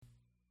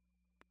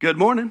Good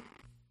morning.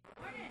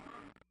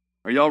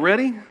 Are y'all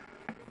ready?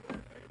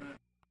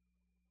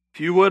 If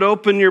you would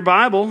open your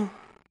Bible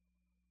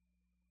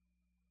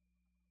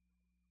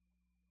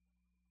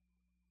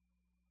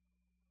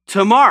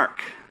to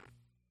Mark.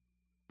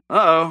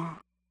 Uh-oh.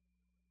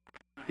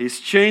 He's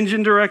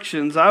changing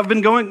directions. We've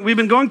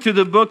been going through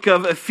the book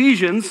of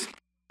Ephesians,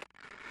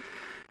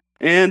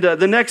 and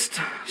the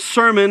next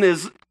sermon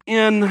is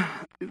in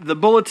the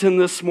bulletin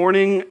this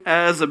morning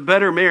as a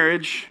better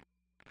marriage,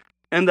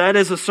 and that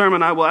is a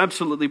sermon I will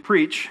absolutely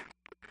preach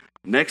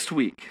next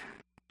week.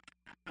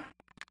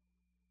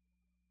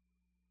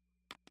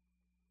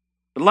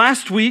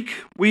 Last week,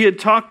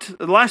 the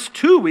last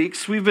 2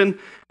 weeks, we've been,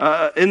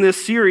 in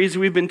this series,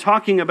 we've been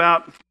talking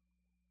about,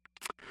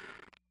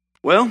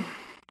 well,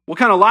 what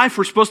kind of life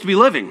we're supposed to be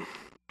living.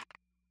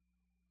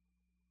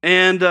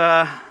 And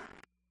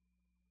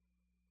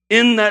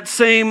in that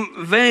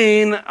same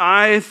vein,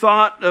 I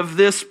thought of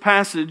this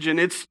passage, and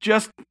it's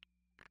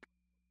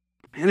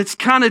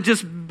kind of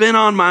just been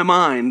on my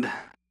mind.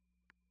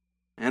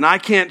 And I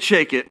can't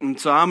shake it, and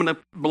so I'm going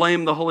to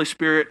blame the Holy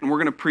Spirit, and we're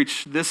going to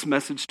preach this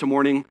message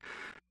tomorrow.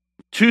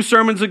 2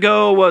 sermons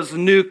ago was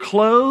new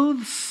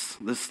clothes.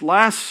 This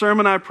last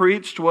sermon I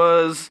preached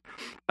was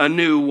a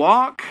new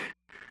walk.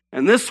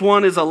 And this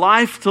one is a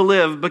life to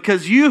live,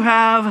 because you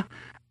have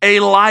a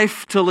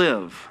life to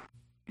live.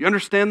 You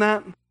understand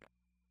that?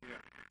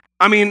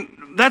 I mean,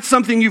 that's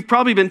something you've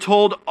probably been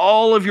told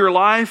all of your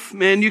life.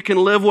 Man, you can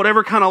live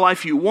whatever kind of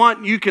life you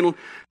want.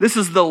 This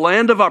is the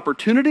land of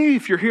opportunity.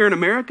 If you're here in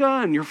America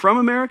and you're from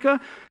America,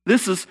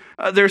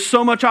 there's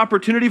so much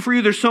opportunity for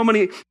you. There's so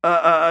many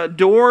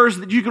doors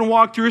that you can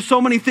walk through,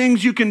 so many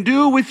things you can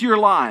do with your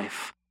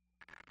life.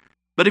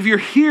 But if you're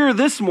here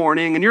this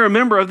morning and you're a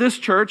member of this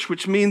church,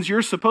 which means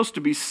you're supposed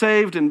to be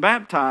saved and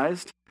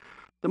baptized,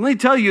 then let me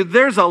tell you,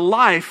 there's a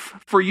life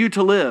for you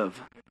to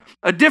live.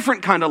 A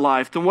different kind of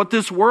life than what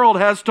this world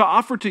has to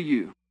offer to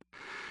you.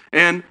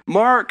 And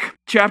Mark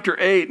chapter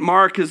 8,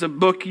 Mark is a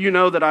book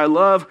that I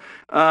love.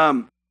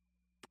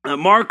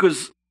 Mark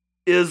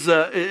is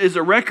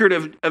a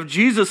record of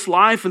Jesus'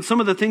 life and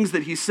some of the things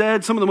that he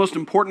said, some of the most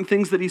important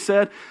things that he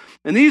said.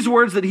 And these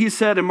words that he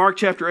said in Mark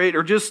chapter 8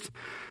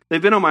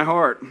 they've been on my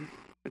heart.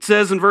 It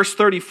says in verse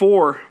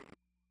 34,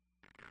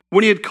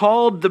 when he had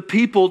called the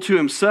people to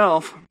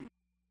himself,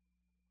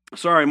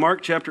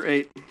 Mark chapter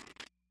 8.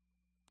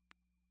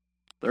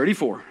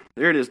 34.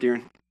 There it is,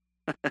 Darren.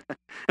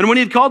 And when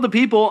he had called the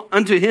people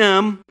unto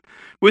him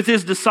with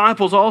his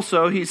disciples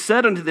also, he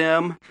said unto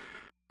them,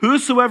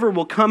 whosoever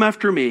will come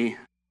after me,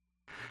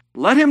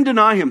 let him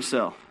deny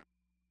himself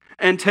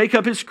and take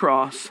up his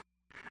cross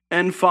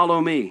and follow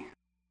me.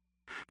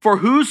 For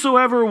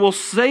whosoever will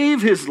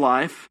save his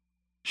life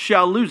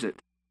shall lose it.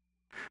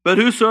 But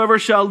whosoever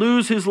shall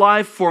lose his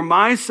life for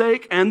my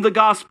sake and the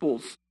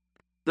gospel's,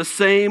 the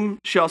same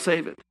shall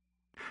save it.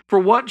 For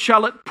what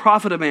shall it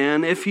profit a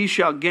man if he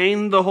shall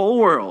gain the whole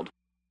world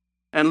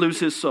and lose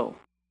his soul?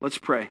 Let's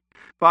pray.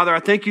 Father, I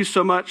thank you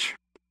so much,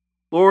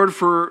 Lord,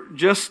 for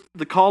just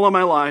the call on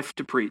my life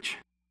to preach.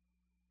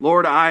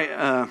 Lord,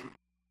 I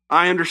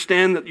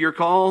understand that your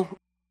call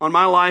on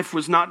my life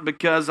was not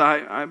because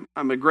I'm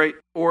a great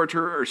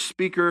orator or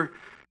speaker,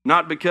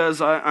 not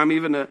because I'm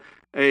even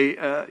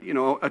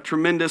a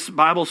tremendous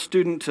Bible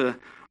student,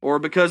 or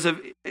because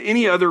of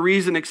any other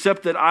reason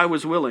except that I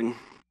was willing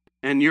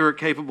and you're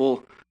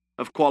capable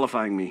of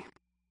qualifying me.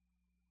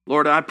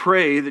 Lord, I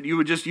pray that you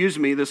would just use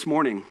me this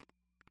morning.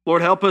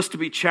 Lord, help us to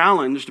be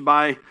challenged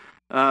by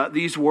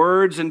these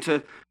words and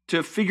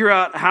to figure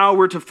out how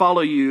we're to follow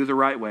you the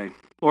right way.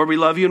 Lord, we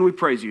love you and we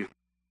praise you. In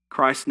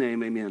Christ's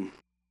name, amen.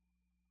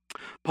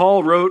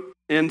 Paul wrote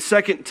in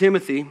 2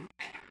 Timothy,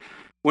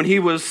 when he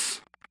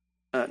was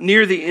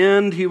near the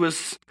end, he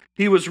was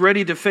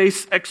ready to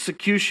face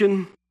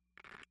execution.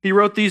 He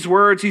wrote these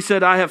words. He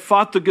said, I have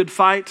fought the good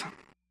fight.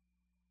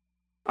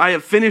 I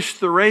have finished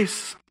the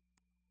race.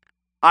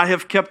 I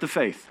have kept the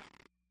faith.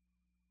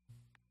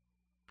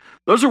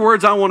 Those are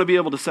words I want to be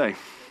able to say.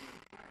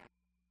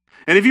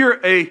 And if you're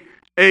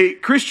a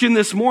Christian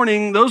this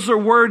morning, those are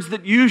words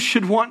that you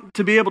should want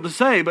to be able to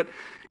say. But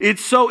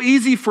it's so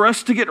easy for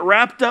us to get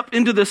wrapped up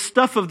into the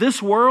stuff of this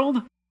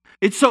world.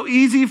 It's so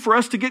easy for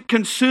us to get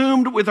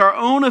consumed with our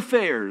own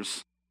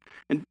affairs,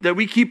 and that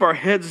we keep our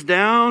heads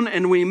down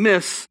and we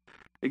miss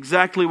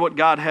exactly what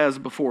God has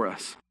before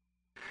us.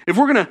 If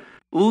we're going to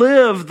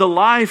live the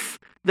life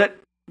that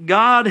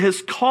God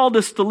has called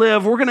us to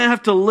live, we're going to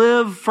have to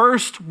live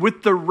first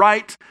with the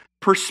right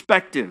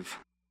perspective.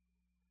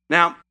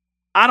 Now,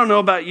 I don't know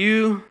about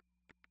you,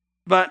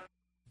 but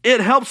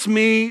it helps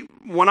me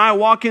when I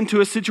walk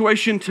into a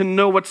situation to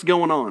know what's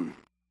going on.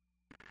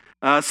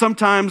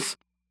 Sometimes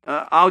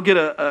I'll get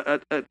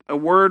a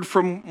word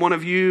from one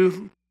of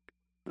you.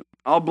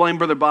 I'll blame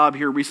Brother Bob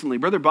here recently.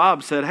 Brother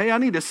Bob said, hey, I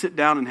need to sit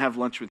down and have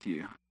lunch with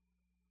you.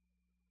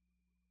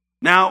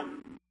 Now,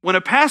 when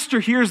a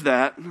pastor hears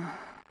that,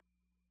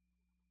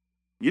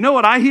 you know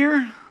what I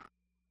hear?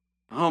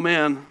 Oh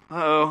man,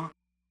 I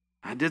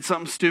did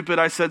something stupid.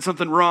 I said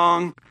something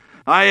wrong.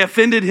 I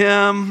offended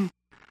him.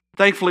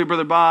 thankfully,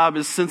 Brother Bob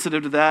is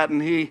sensitive to that,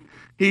 and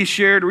he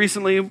shared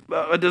recently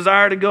a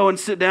desire to go and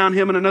sit down,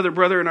 him and another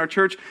brother in our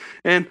church,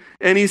 and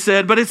he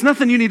said, but it's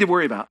nothing you need to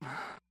worry about.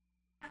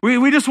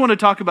 We just want to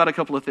talk about a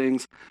couple of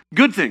things,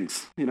 good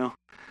things,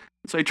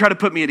 So he tried to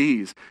put me at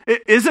ease.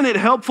 Isn't it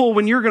helpful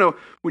when you're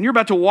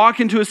about to walk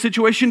into a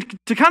situation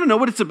to kind of know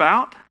what it's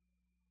about?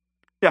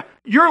 Yeah,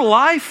 your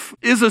life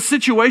is a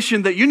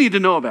situation that you need to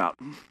know about.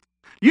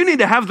 You need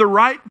to have the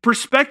right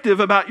perspective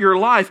about your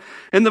life.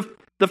 And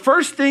the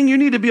first thing you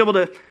need to be able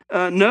to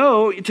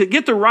know, to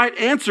get the right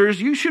answers,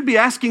 you should be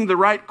asking the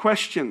right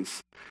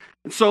questions.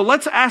 And so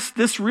let's ask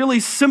this really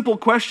simple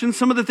question.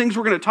 Some of the things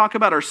we're going to talk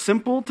about are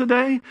simple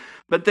today,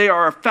 but they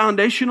are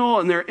foundational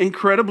and they're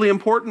incredibly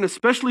important,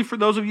 especially for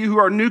those of you who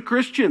are new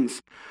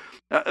Christians.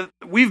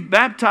 We've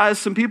baptized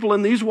some people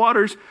in these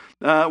waters.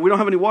 We don't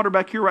have any water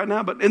back here right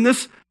now, but in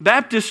this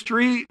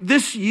baptistry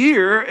this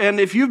year, and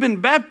if you've been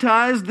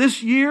baptized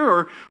this year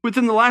or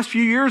within the last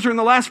few years or in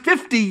the last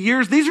 50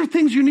 years, these are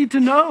things you need to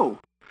know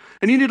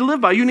and you need to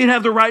live by. You need to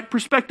have the right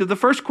perspective. The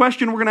first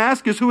question we're going to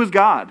ask is, who is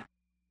God?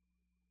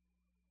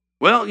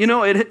 Well,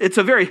 it's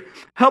a very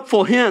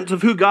helpful hint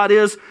of who God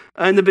is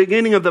in the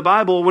beginning of the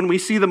Bible when we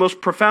see the most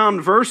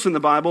profound verse in the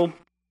Bible,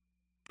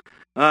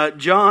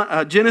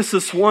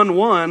 Genesis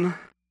 1:1.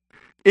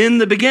 In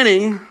the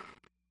beginning,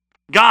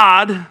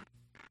 God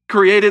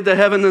created the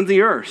heaven and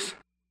the earth.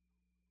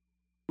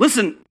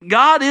 Listen,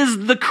 God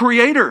is the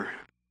creator.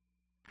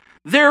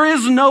 There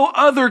is no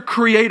other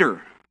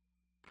creator.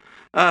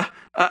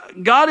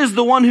 God is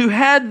the one who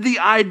had the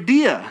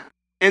idea,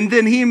 and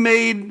then he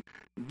made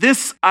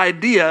this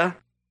idea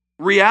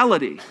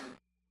reality.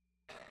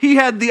 He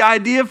had the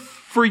idea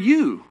for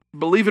you,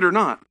 believe it or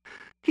not.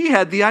 He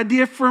had the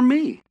idea for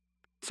me.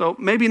 So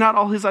maybe not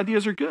all his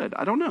ideas are good.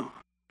 I don't know.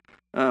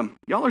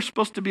 Y'all are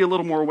supposed to be a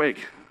little more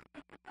awake.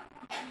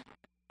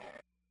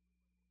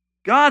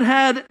 God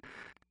had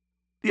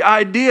the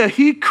idea.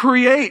 He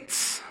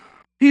creates.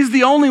 He's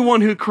the only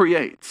one who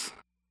creates.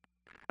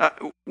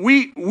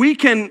 We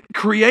can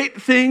create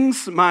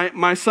things.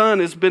 My son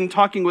has been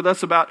talking with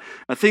us about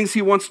things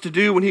he wants to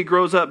do when he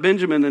grows up,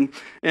 Benjamin,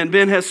 and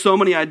Ben has so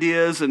many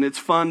ideas, and it's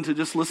fun to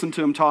just listen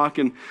to him talk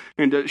and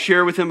to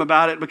share with him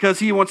about it, because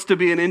he wants to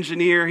be an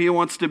engineer, he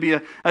wants to be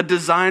a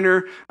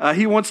designer,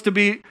 he wants to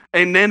be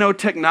a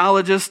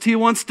nanotechnologist, he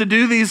wants to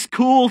do these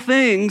cool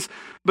things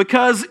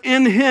because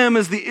in him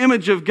is the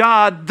image of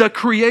God, the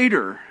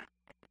Creator.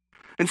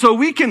 And so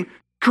we can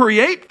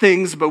create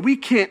things, but we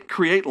can't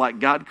create like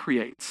God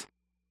creates.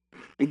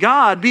 And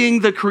God,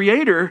 being the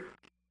Creator,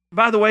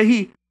 by the way,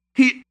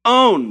 He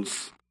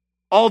owns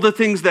all the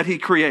things that He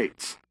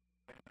creates.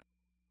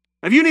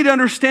 If you need to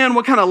understand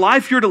what kind of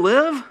life you're to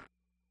live,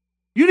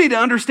 you need to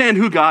understand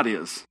who God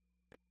is.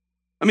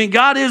 I mean,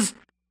 God is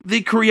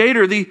the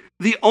Creator, the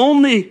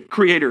only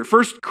Creator.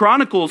 First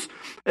Chronicles,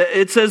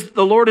 it says,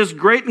 the Lord is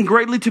great and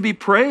greatly to be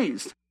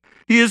praised.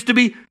 He is to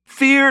be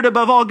feared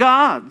above all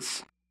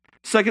gods.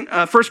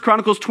 First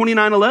Chronicles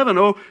 29:11.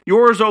 Oh,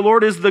 yours, O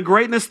Lord, is the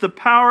greatness, the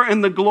power,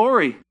 and the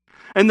glory,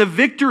 and the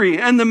victory,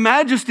 and the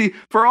majesty.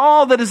 For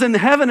all that is in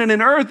heaven and in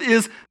earth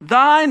is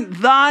thine.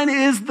 Thine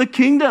is the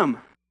kingdom,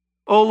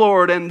 O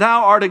Lord, and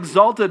thou art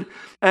exalted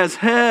as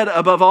head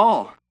above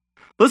all.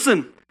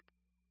 Listen,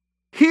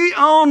 He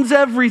owns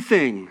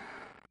everything.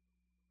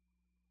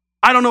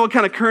 I don't know what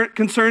kind of current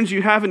concerns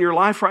you have in your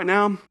life right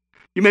now.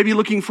 You may be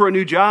looking for a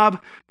new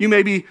job. You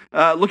may be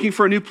looking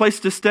for a new place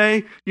to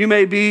stay. You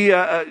may be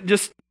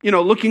just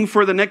looking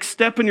for the next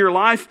step in your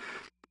life.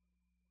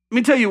 Let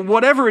me tell you,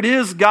 whatever it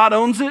is, God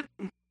owns it.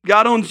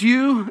 God owns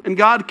you, and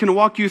God can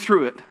walk you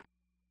through it.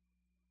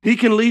 He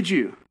can lead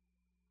you.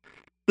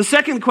 The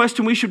second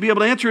question we should be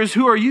able to answer is,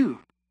 who are you?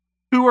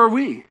 Who are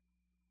we?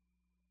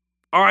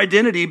 Our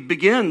identity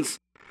begins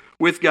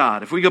with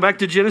God. If we go back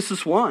to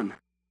Genesis 1,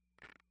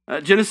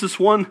 Genesis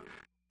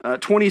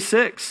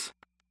 1:26.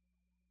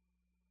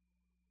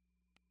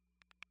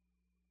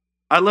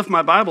 I left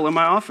my Bible in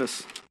my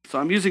office, so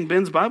I'm using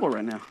Ben's Bible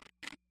right now.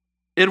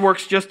 It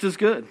works just as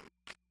good.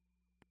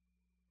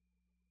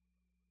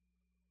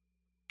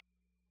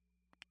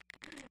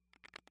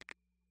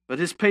 But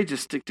his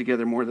pages stick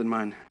together more than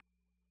mine.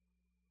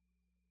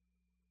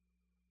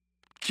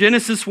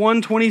 Genesis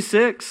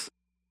 1:26.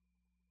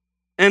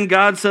 And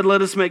God said,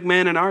 let us make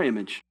man in our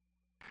image,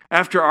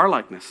 after our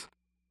likeness.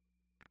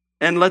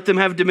 And let them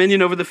have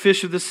dominion over the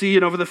fish of the sea,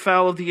 and over the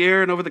fowl of the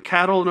air, and over the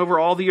cattle, and over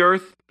all the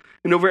earth,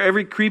 and over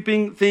every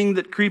creeping thing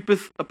that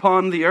creepeth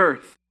upon the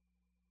earth.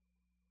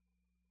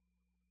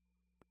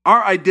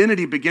 Our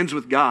identity begins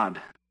with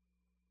God.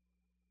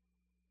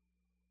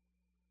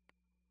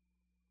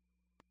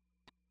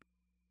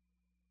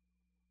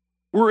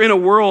 We're in a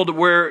world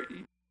where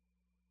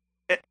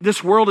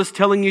this world is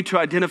telling you to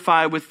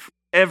identify with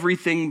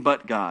everything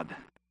but God.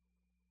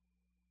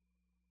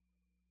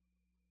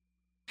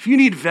 If you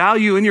need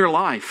value in your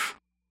life,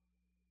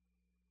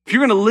 if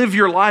you're going to live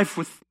your life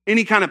with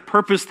any kind of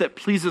purpose that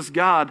pleases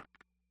God,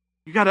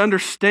 you got to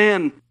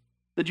understand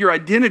that your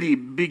identity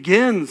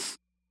begins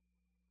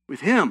with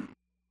Him.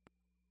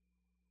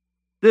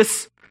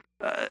 This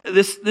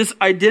This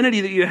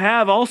identity that you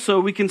have also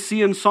we can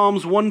see in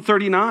Psalms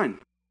 139,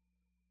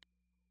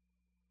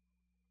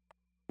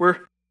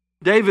 where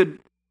David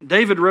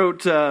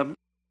wrote,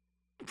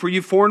 "For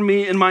you formed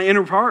me in my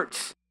inner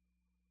parts."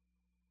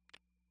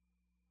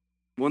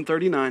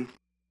 139.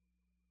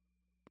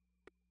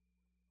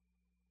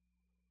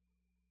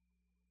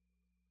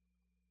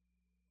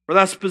 "For thou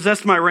hast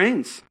possessed my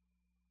reins.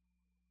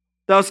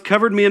 Thou hast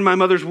covered me in my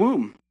mother's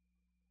womb.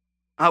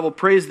 I will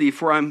praise thee,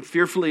 for I am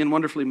fearfully and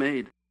wonderfully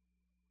made.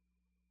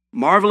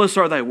 Marvelous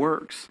are thy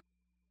works,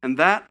 and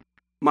that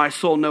my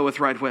soul knoweth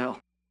right well.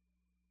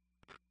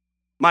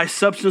 My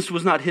substance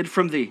was not hid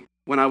from thee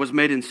when I was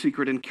made in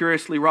secret and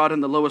curiously wrought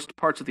in the lowest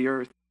parts of the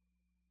earth.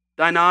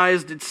 Thine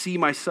eyes did see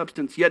my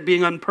substance, yet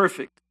being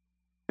unperfect.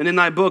 And in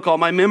thy book all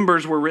my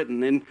members were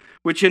written, in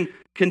which in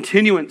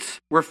continuance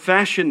were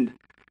fashioned,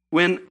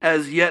 when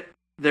as yet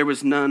there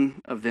was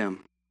none of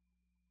them."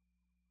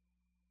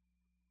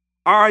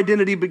 Our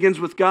identity begins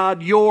with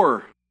God.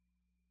 Your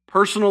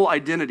personal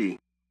identity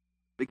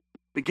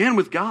began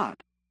with God.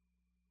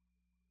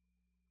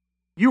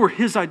 You were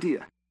His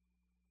idea.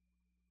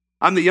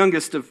 I'm the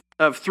youngest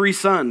of three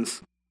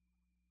sons.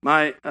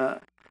 My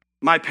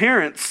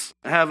parents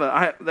they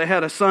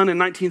had a son in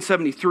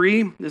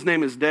 1973. His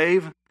name is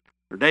David.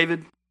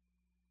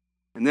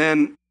 And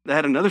then they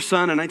had another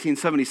son in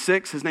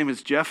 1976. His name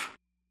is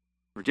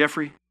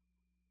Jeffrey.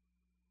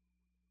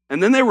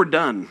 And then they were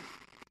done,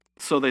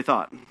 so they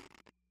thought.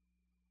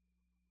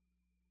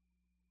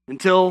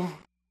 Until,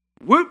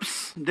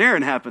 whoops,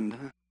 Darren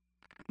happened.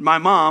 My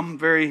mom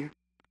very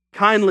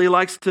kindly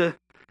likes to,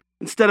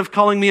 instead of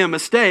calling me a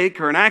mistake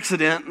or an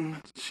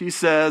accident, she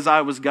says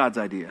I was God's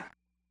idea.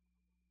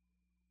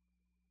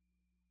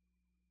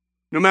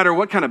 No matter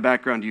what kind of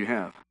background you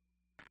have,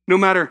 no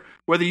matter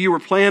whether you were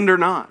planned or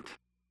not,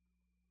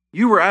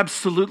 you were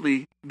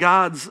absolutely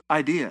God's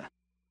idea.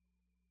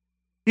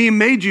 He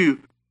made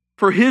you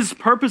for His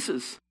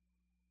purposes.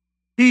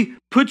 He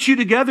put you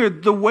together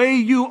the way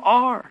you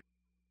are.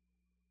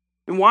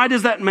 And why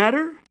does that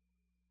matter?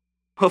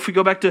 Well, if we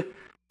go back to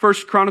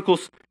 1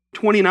 Chronicles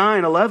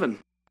 29:11.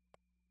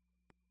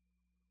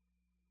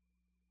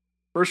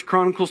 1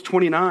 Chronicles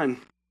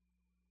 29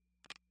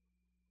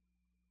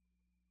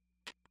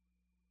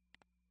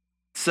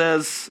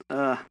 says,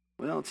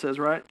 it says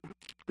right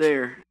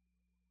there,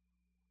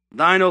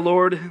 "Thine, O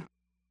Lord,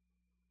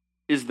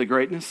 is the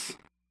greatness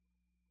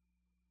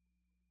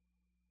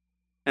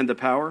and the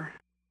power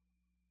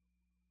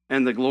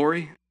and the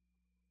glory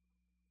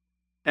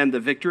and the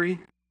victory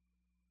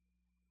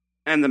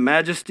and the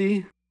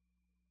majesty,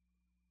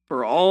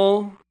 for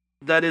all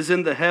that is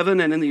in the heaven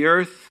and in the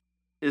earth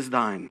is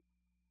thine."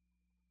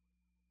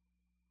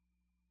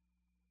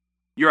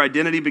 Your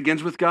identity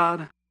begins with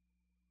God,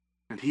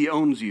 and He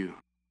owns you.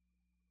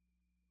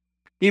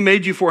 He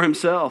made you for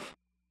Himself,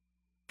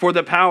 for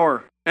the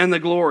power and the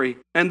glory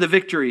and the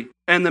victory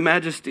and the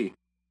majesty.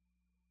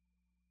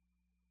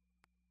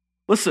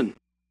 Listen,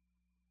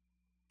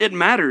 it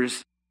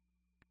matters.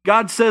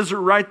 God says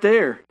right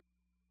there,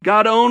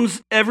 God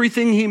owns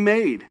everything He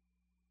made.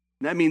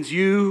 That means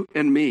you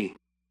and me.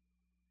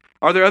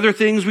 Are there other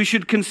things we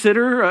should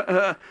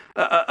consider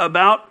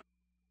about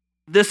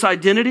this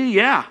identity?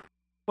 Yeah.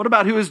 What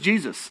about who is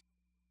Jesus?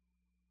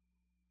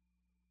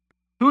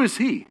 Who is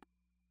He?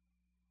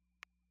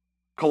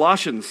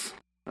 Colossians,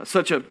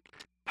 such a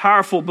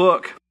powerful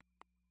book,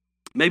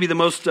 maybe the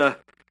most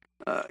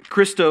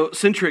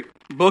Christocentric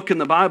book in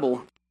the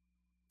Bible.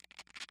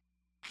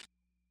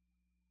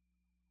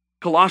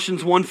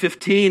 Colossians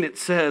 1:15, it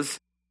says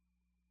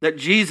that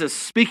Jesus,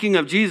 speaking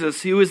of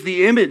Jesus, He was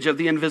the image of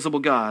the invisible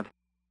God,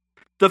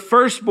 the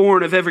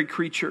firstborn of every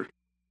creature.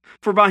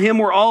 For by Him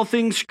were all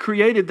things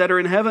created that are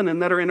in heaven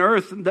and that are in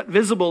earth, that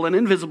visible and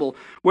invisible,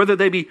 whether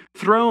they be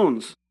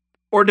thrones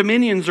or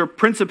dominions or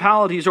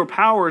principalities or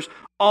powers.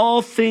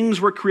 All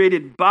things were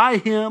created by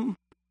Him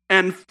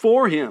and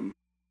for Him.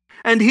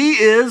 And He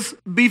is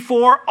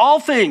before all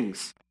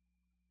things.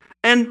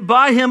 And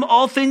by Him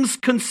all things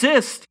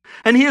consist.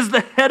 And He is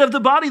the head of the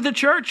body, the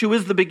church, who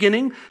is the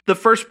beginning, the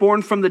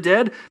firstborn from the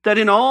dead, that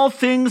in all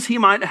things He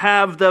might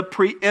have the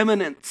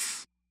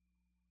preeminence.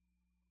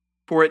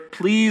 For it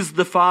pleased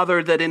the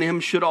Father that in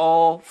Him should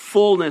all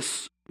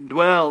fullness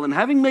dwell. And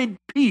having made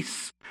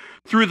peace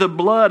through the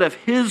blood of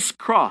His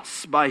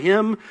cross, by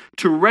Him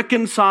to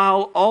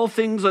reconcile all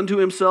things unto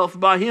Himself.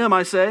 By Him,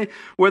 I say,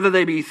 whether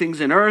they be things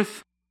in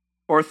earth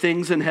or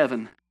things in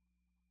heaven.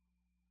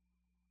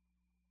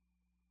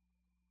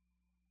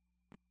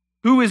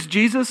 Who is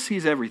Jesus?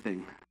 He's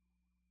everything.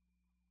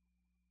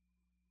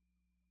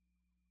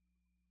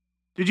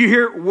 Did you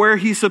hear where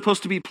He's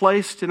supposed to be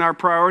placed in our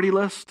priority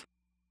list?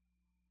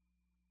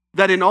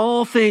 That in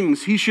all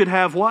things He should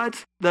have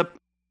what? The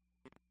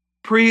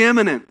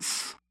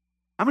preeminence.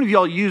 How many of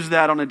y'all use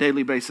that on a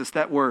daily basis,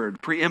 that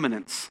word,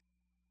 preeminence?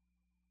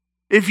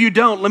 If you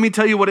don't, let me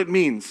tell you what it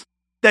means.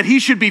 That He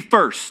should be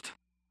first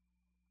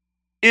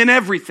in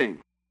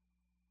everything.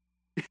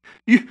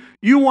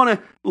 You want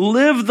to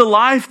live the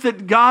life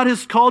that God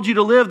has called you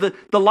to live,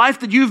 the life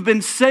that you've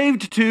been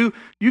saved to.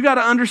 You got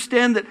to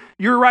understand that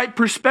your right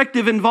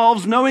perspective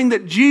involves knowing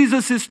that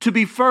Jesus is to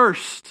be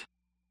first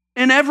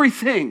in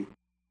everything.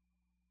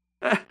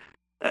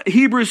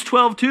 Hebrews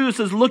 12:2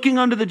 says, looking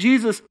unto the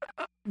Jesus,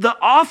 the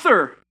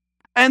author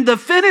and the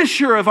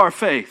finisher of our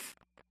faith.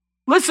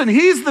 Listen,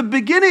 he's the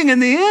beginning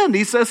and the end.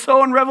 He says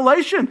so in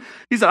Revelation.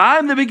 He said, I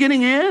am the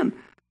beginning and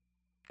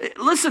end.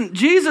 Listen,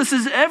 Jesus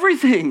is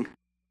everything.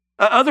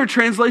 Other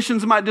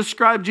translations might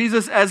describe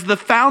Jesus as the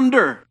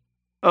founder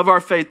of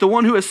our faith, the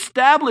one who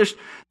established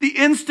the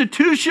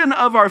institution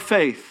of our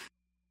faith.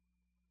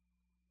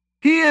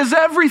 He is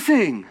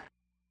everything.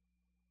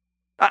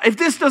 If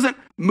this doesn't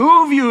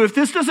move you, if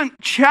this doesn't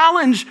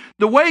challenge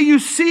the way you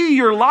see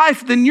your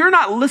life, then you're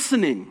not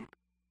listening.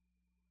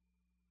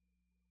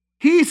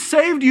 He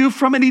saved you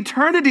from an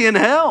eternity in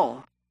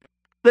hell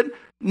that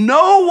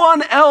no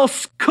one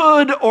else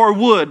could or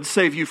would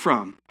save you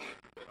from.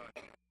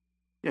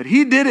 Yet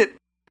he did it.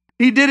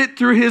 He did it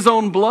through his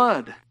own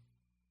blood.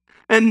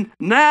 And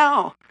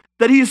now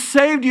that he's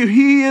saved you,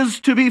 he is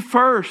to be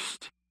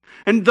first.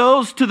 And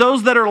to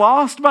those that are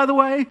lost, by the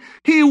way,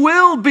 he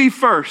will be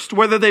first,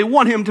 whether they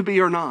want him to be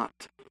or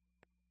not.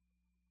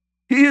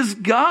 He is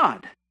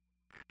God.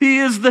 He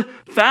is the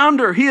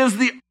founder. He is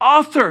the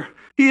author.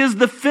 He is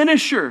the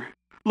finisher.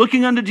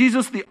 Looking unto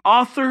Jesus, the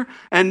author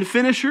and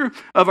finisher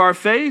of our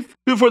faith,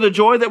 who for the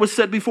joy that was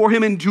set before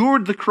him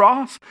endured the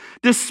cross,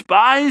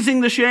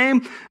 despising the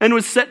shame, and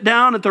was set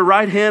down at the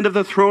right hand of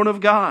the throne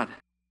of God.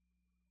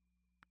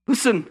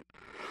 Listen,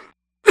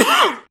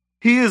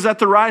 he is at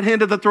the right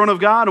hand of the throne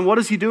of God, and what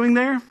is he doing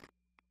there?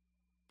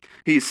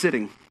 He's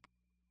sitting.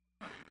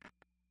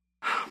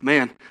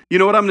 Man, you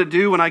know what I'm going to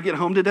do when I get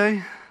home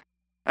today?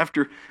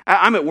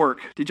 I'm at work.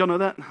 Did y'all know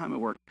that? I'm at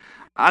work.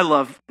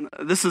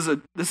 This is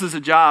a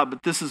job,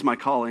 but this is my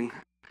calling,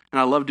 and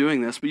I love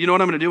doing this. But you know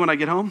what I'm going to do when I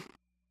get home?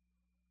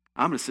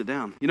 I'm going to sit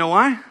down. You know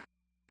why?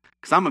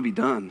 Because I'm going to be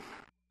done.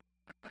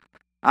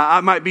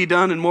 I might be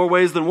done in more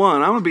ways than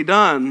one. I'm going to be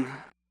done.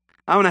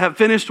 I'm going to have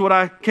finished what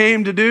I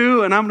came to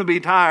do, and I'm going to be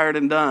tired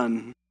and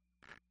done.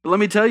 But let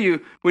me tell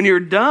you, when you're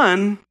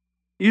done,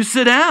 you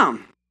sit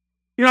down.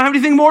 You don't have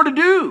anything more to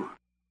do.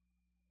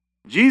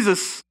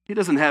 Jesus, he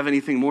doesn't have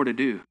anything more to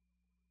do.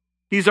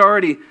 He's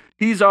already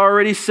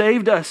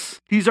saved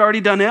us. He's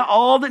already done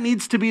all that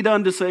needs to be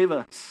done to save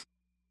us.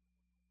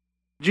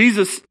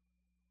 Jesus,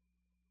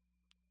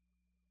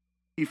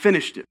 he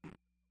finished it.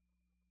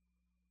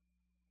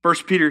 1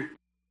 Peter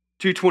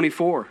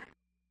 2:24.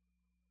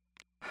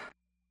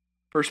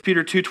 1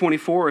 Peter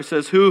 2:24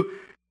 says, who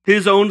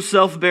his own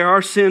self bare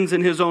our sins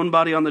in his own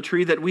body on the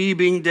tree, that we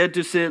being dead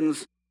to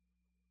sins,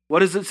 what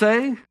does it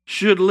say?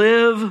 Should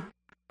live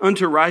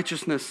unto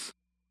righteousness,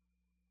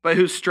 by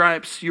whose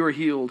stripes you are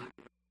healed.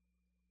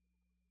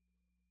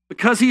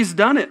 Because he's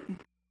done it,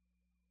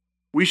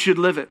 we should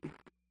live it.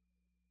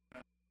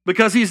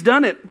 Because he's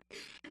done it,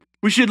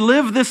 we should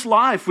live this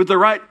life with the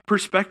right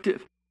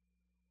perspective.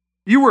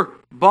 You were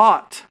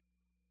bought.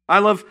 I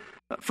love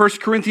 1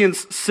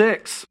 Corinthians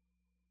 6.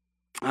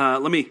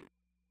 Let me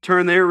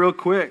turn there real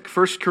quick.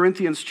 1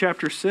 Corinthians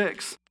chapter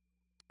 6.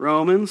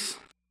 Romans,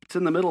 it's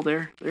in the middle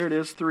there. There it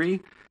is,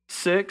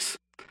 3:6,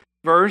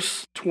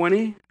 verse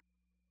 20.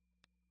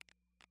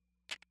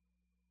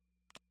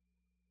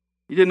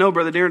 You didn't know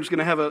Brother Darren's going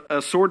to have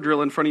a sword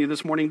drill in front of you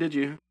this morning, did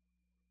you?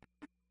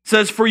 It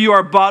says, for you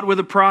are bought with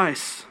a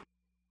price.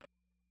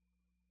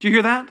 Do you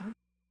hear that?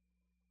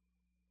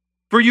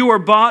 For you are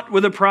bought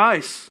with a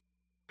price.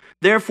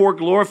 Therefore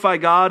glorify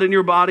God in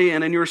your body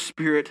and in your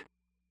spirit,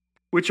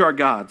 which are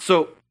God.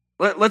 So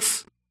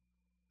let's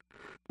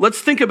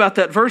think about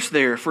that verse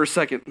there for a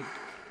second.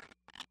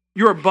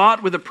 You are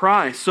bought with a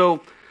price.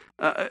 So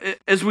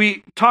as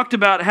we talked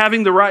about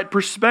having the right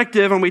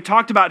perspective, and we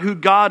talked about who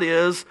God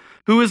is,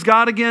 who is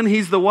God again?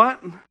 He's the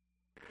what?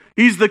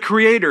 He's the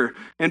creator.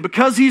 And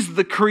because he's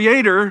the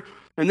creator,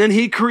 and then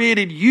he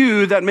created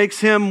you, that makes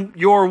him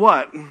your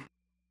what?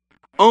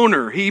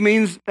 Owner.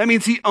 That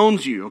means he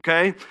owns you,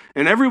 okay?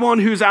 And everyone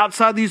who's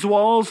outside these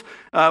walls,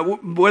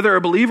 whether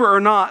a believer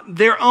or not,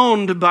 they're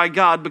owned by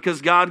God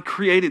because God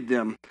created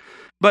them.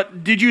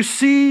 But did you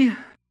see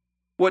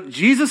what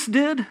Jesus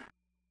did?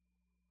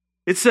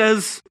 It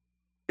says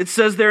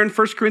there in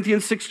 1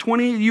 Corinthians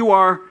 6:20, you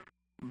are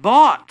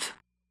bought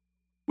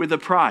with a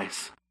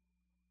price.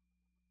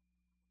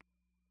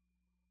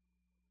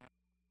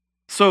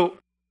 So,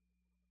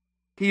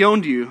 he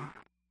owned you,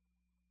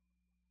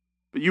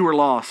 but you were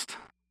lost.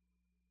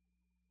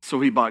 So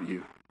he bought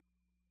you.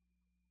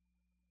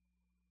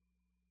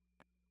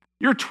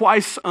 You're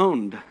twice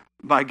owned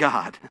by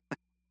God.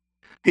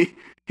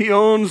 He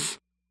owns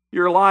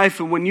your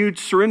life, and when you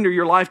surrender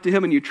your life to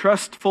him and you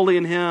trust fully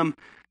in him,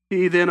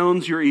 he then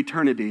owns your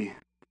eternity.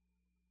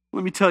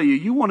 Let me tell you,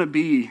 you want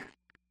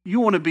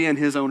to be in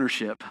his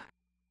ownership.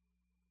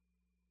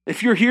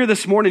 If you're here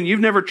this morning, you've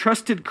never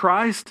trusted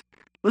Christ,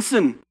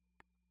 listen,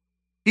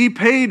 he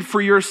paid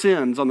for your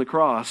sins on the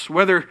cross,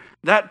 whether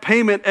that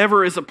payment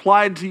ever is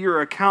applied to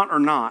your account or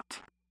not.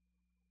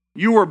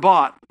 You were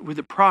bought with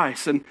a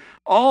price. And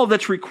all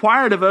that's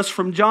required of us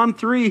from John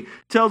 3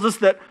 tells us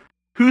that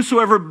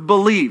whosoever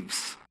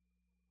believes.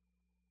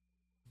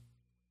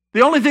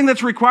 The only thing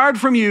that's required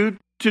from you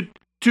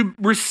to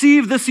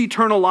receive this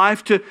eternal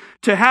life, to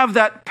have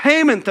that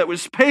payment that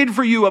was paid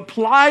for you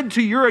applied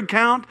to your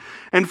account,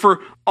 and for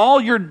all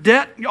your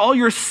debt, all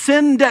your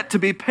sin debt to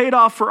be paid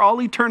off for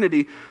all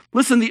eternity.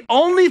 Listen, the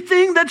only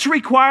thing that's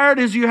required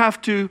is you have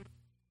to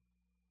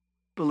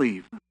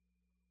believe.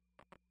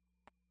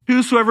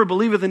 Whosoever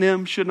believeth in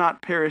him should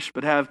not perish,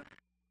 but have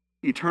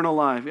eternal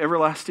life,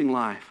 everlasting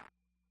life.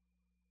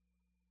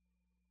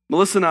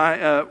 Melissa and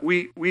I,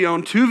 we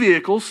own two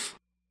vehicles.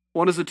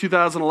 One is a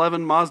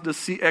 2011 Mazda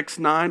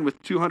CX-9 with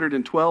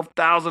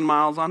 212,000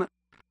 miles on it.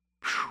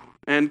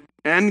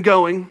 And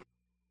going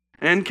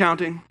and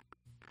counting.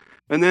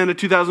 And then a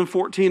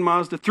 2014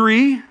 Mazda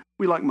 3.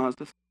 We like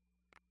Mazdas.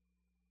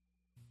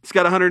 It's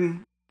got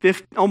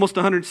almost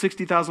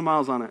 160,000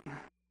 miles on it.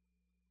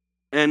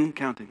 And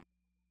counting.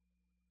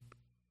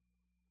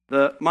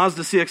 The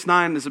Mazda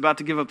CX-9 is about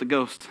to give up the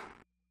ghost.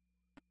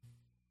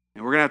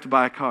 And we're going to have to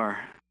buy a car.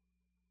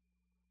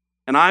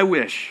 And I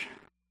wish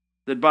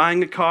that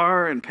buying a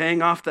car and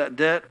paying off that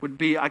debt would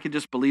be, I could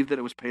just believe that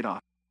it was paid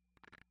off.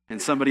 And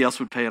somebody else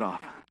would pay it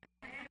off.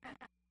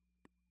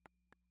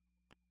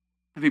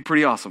 That'd be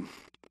pretty awesome.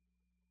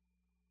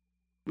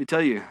 Let me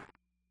tell you,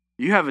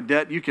 you have a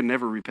debt you can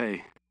never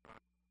repay.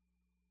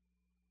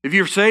 If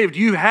you're saved,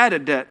 you had a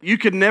debt you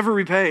could never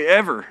repay,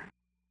 ever.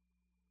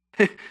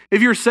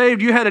 If you're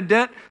saved, you had a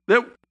debt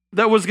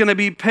that was going to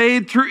be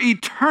paid through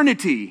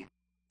eternity,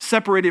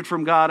 separated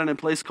from God in a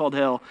place called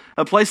hell.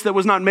 A place that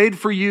was not made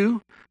for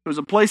you. It was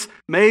a place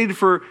made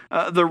for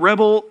the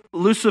rebel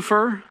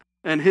Lucifer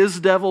and his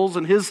devils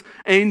and his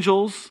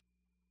angels.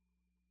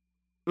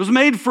 It was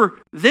made for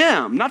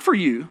them, not for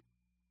you.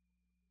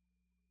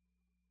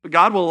 But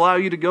God will allow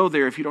you to go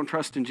there if you don't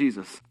trust in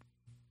Jesus.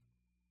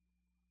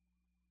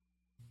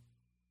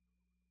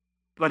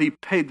 But he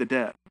paid the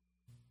debt.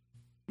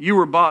 You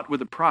were bought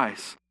with a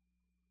price.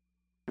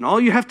 And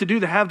all you have to do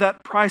to have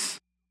that price,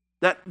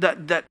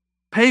 that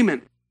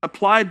payment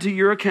applied to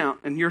your account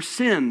and your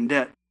sin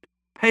debt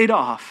paid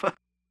off,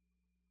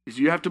 is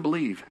you have to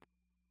believe.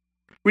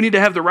 We need to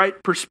have the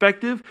right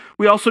perspective.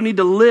 We also need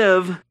to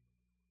live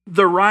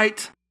the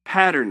right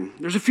pattern.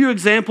 There's a few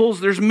examples.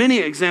 There's many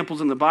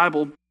examples in the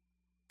Bible.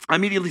 I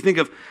immediately think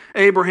of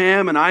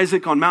Abraham and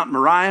Isaac on Mount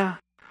Moriah.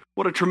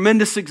 What a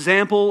tremendous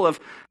example of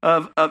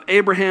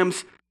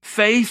Abraham's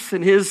faith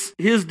and his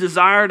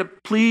desire to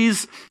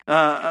please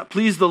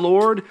the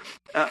Lord.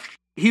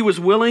 He was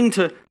willing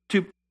to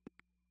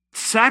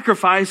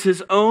sacrifice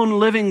his own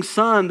living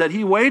son that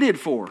he waited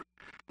for.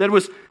 That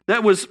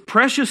was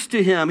precious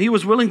to him. He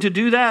was willing to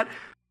do that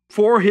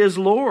for his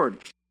Lord.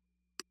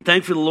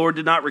 Thankfully, the Lord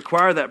did not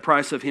require that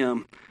price of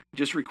him.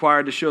 Just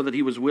required to show that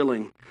he was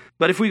willing.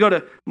 But if we go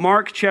to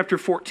Mark chapter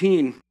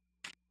 14,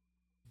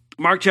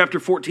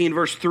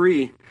 verse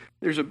 3,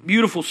 there's a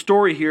beautiful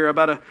story here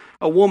about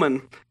a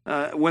woman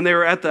when they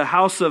were at the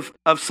house of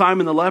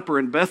Simon the leper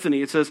in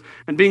Bethany. It says,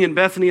 and being in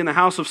Bethany in the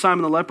house of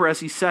Simon the leper, as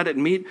he sat at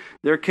meat,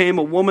 there came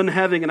a woman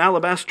having an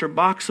alabaster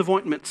box of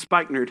ointment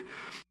spikenard,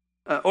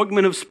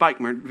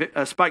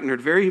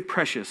 spikenard, very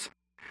precious.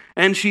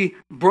 And she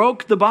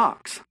broke the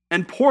box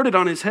and poured it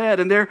on his head.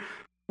 And there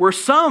were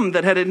some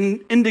that had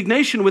an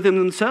indignation within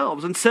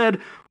themselves and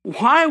said,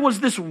 why was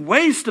this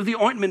waste of the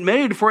ointment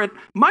made? For it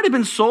might have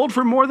been sold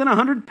for more than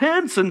 100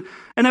 pence and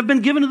have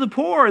been given to the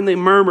poor. And they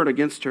murmured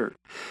against her.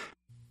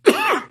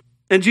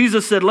 And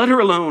Jesus said, let her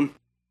alone.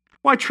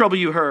 Why trouble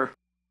you her?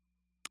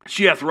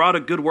 She hath wrought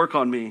a good work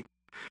on me.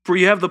 For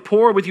you have the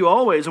poor with you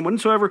always, and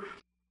whensoever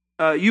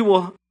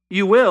you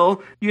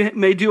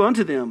may do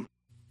unto them.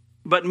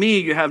 But me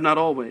you have not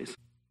always.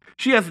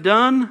 She hath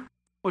done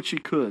what she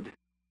could.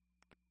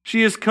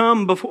 She is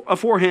come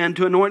aforehand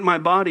to anoint my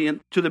body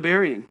and to the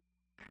burying.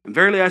 And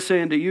verily I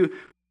say unto you,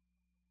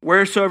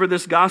 wheresoever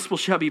this gospel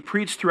shall be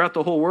preached throughout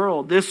the whole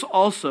world, this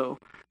also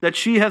that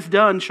she hath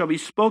done shall be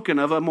spoken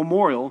of a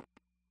memorial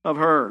of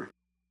her.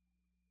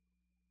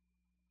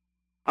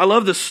 I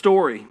love this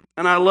story,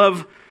 and I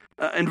love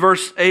in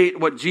verse 8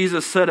 what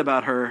Jesus said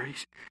about her.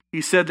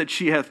 He said that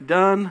she hath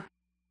done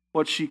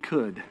what she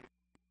could.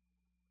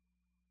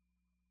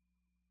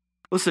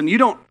 Listen, you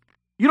don't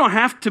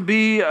have to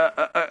be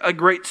a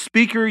great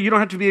speaker. You don't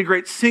have to be a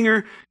great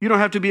singer. You don't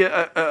have to be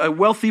a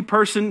wealthy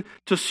person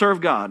to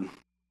serve God.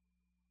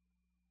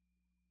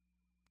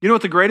 You know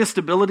what the greatest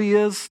ability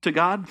is to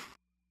God?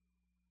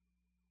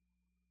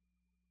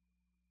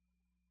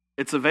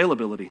 It's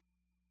availability.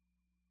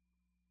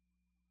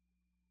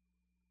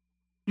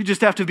 You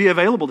just have to be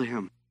available to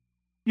him.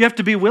 You have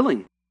to be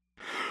willing.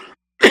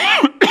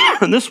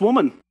 And this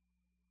woman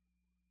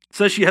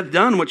says she hath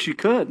done what she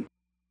could.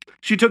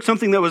 She took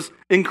something that was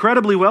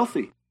incredibly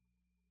wealthy,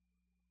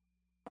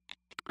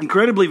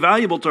 incredibly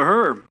valuable to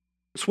her.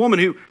 This woman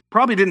who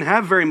probably didn't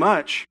have very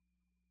much.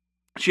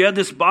 She had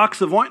this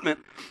box of ointment.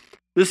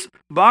 This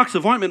box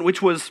of ointment,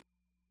 which was,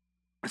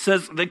 it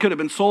says they could have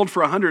been sold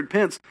for 100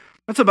 pence.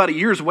 That's about a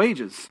year's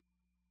wages.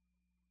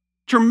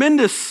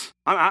 tremendous.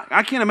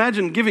 I can't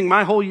imagine giving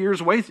my whole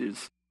year's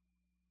wages,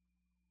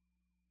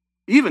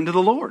 even to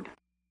the Lord.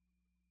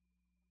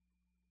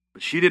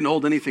 But she didn't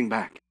hold anything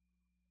back.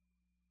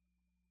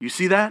 You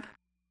see that?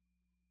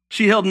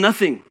 She held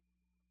nothing.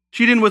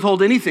 She didn't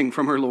withhold anything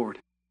from her Lord.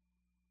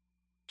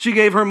 She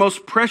gave her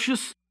most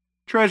precious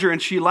treasure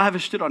and she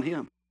lavished it on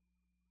him.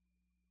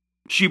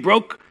 She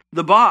broke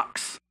the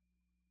box.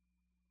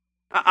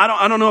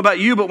 I don't know about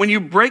you, but when you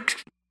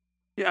break,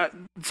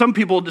 some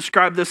people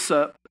describe this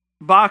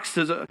box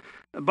as a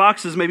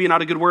box is maybe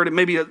not a good word.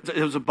 Maybe it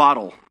was a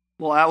bottle,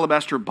 a little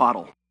alabaster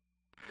bottle.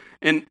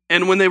 And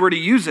when they were to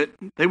use it,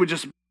 they would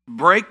just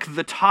break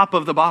the top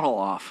of the bottle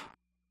off.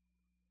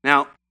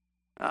 Now,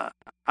 I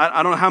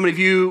don't know how many of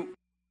you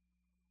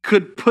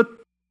could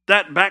put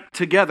that back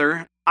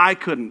together. I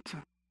couldn't.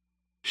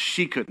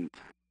 She couldn't.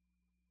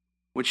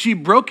 When she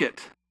broke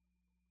it,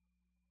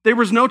 there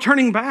was no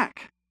turning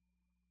back.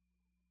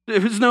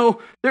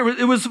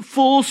 It was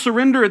full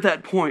surrender at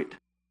that point.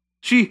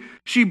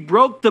 She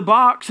broke the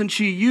box and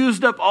she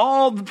used up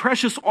all the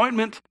precious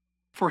ointment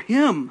for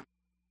him.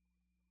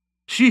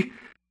 She,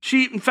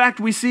 in fact,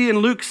 we see in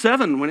Luke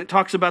 7 when it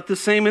talks about this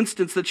same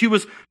instance that she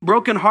was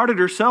brokenhearted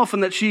herself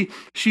and that she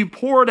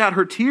poured out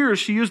her tears.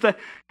 She used the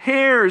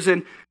hairs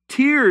and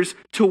tears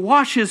to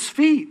wash his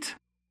feet.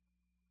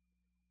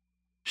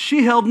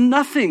 She held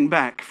nothing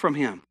back from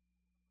him.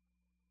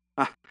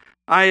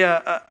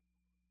 I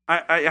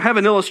have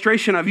an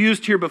illustration I've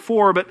used here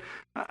before, but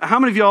how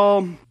many of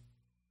y'all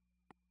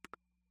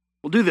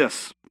will do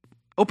this?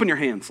 Open your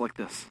hands like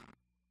this.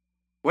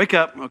 Wake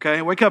up,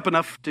 okay? Wake up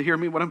enough to hear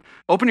me.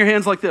 Open your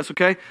hands like this,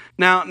 okay?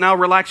 Now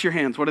relax your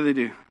hands. What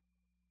do?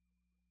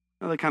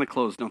 Well, they kind of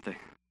close, don't they?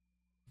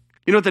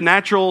 You know what the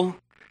natural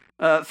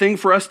thing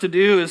for us to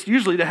do is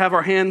usually to have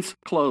our hands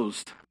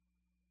closed.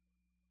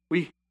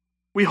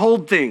 We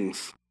hold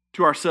things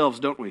to ourselves,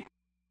 don't we?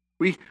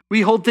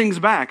 We hold things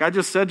back. I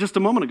just said just a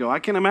moment ago, I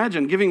can't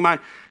imagine giving my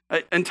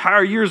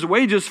entire year's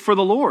wages for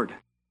the Lord.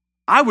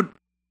 I would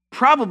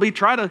probably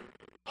try to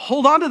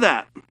hold on to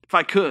that if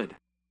I could.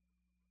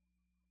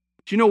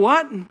 But you know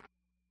what?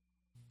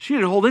 She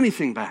didn't hold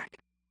anything back.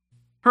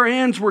 Her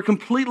hands were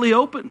completely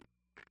open.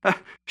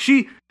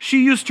 She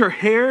used her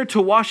hair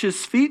to wash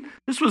his feet.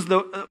 This was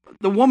the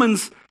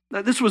woman's,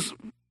 this was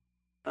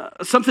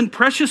something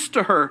precious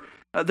to her.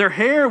 Their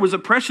hair was a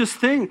precious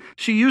thing.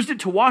 She used it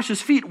to wash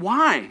his feet.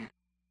 Why?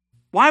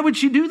 Why would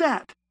she do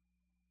that?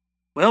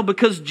 Well,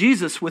 because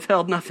Jesus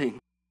withheld nothing.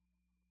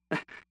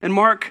 In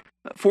Mark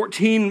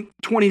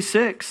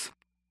 14:26, it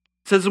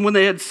says, and when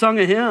they had sung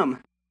a hymn,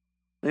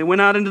 they went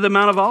out into the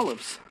Mount of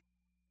Olives.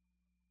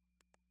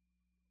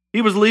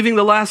 He was leaving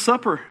the Last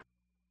Supper,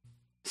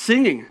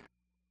 singing.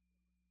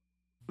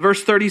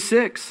 Verse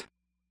 36,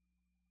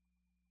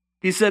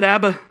 he said,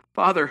 Abba,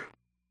 Father,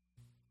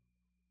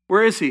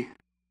 where is he?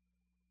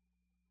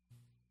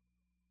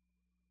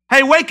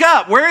 Hey, wake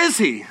up. Where is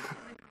he?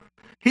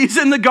 He's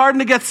in the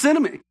Garden of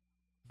Gethsemane.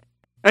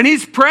 And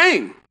he's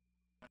praying.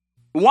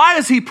 Why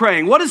is he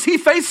praying? What is he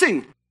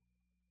facing?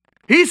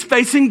 He's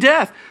facing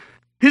death.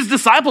 His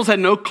disciples had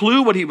no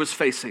clue what he was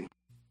facing.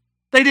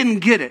 They didn't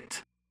get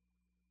it.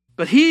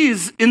 But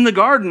he's in the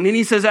garden and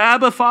he says,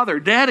 Abba, Father,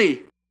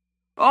 Daddy,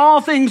 all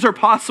things are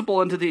possible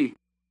unto thee.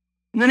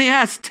 And then he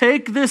asks,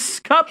 take this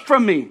cup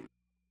from me.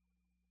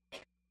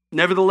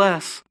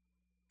 Nevertheless,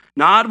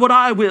 not what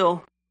I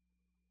will,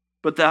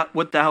 but that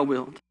what thou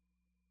wilt.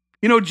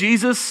 You know,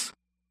 Jesus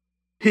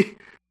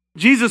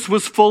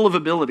was full of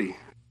ability.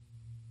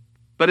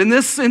 But in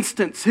this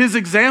instance, his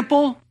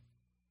example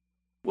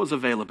was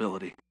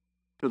availability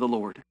to the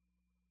Lord.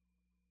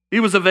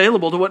 He was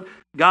available to what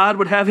God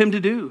would have him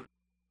to do.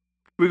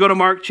 We go to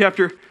Mark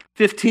chapter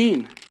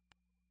 15.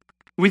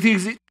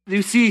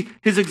 You see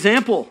his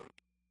example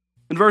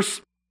in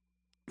verse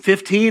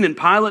 15, and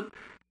Pilate,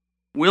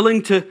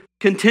 willing to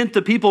content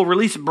the people,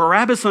 released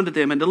Barabbas unto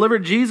them and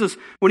delivered Jesus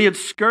when he had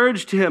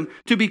scourged him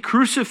to be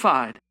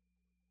crucified.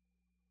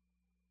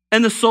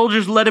 And the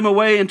soldiers led him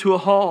away into a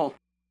hall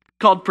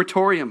called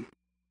Praetorium.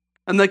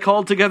 And they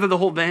called together the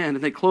whole band,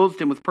 and they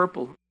clothed him with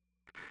purple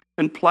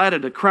and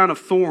platted a crown of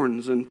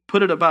thorns and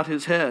put it about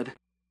his head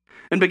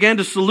and began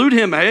to salute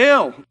him,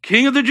 Hail,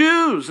 King of the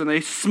Jews! And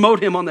they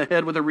smote him on the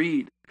head with a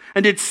reed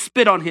and did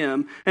spit on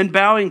him and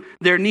bowing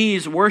their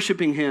knees,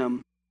 worshiping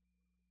him.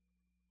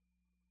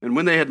 And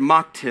when they had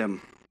mocked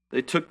him,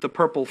 they took the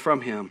purple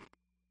from him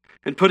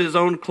and put his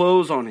own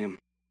clothes on him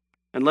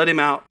and led him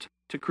out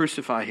to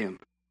crucify him.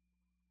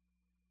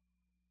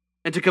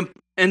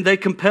 And they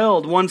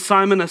compelled one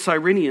Simon a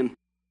Cyrenian,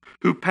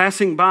 who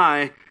passing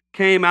by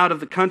came out of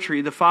the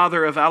country, the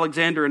father of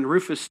Alexander and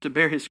Rufus, to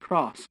bear his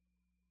cross.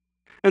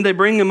 And they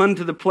bring him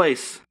unto the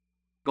place,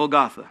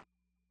 Golgotha,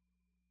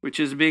 which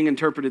is being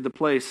interpreted the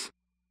place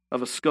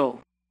of a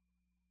skull.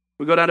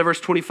 We go down to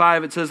verse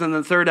 25, it says, in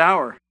the third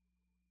hour,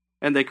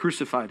 and they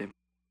crucified him.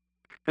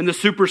 And the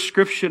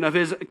superscription of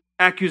his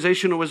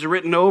accusation was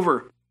written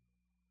over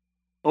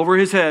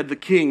his head, the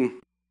King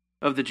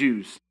of the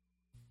Jews.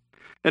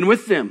 And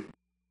with them,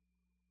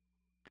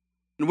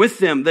 And with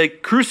them they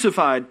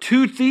crucified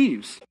two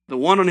thieves, the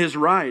one on his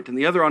right and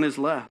the other on his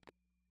left.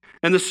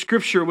 And the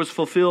scripture was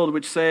fulfilled,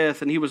 which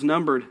saith, and he was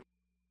numbered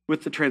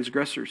with the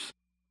transgressors.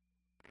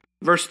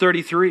 Verse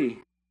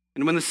 33,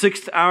 and when the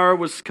 6th hour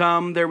was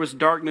come, there was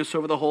darkness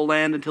over the whole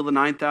land until the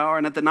 9th hour.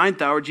 And at the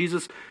 9th hour,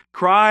 Jesus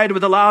cried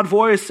with a loud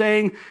voice,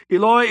 saying,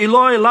 Eloi,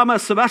 Eloi, lama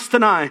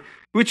sabachthani,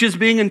 which is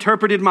being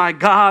interpreted, my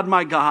God,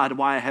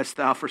 why hast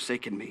thou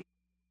forsaken me?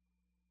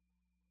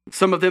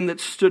 Some of them that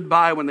stood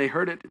by when they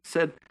heard it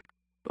said,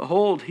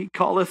 Behold, he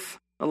calleth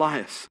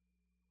Elias.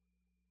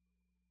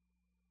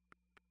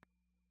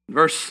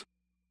 Verse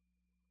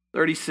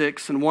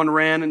 36, and one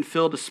ran and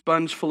filled a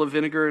sponge full of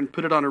vinegar and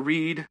put it on a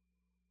reed,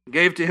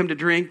 gave to him to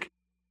drink,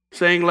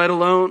 saying, Let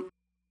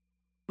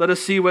us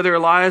see whether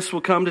Elias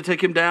will come to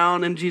take him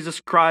down. And Jesus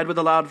cried with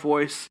a loud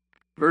voice.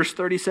 Verse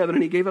 37,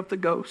 and he gave up the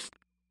ghost.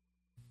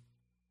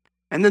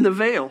 And then the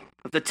veil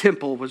of the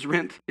temple was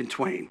rent in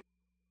twain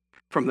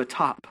from the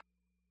top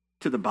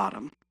to the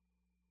bottom.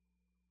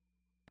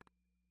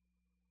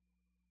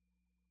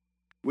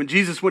 When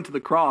Jesus went to the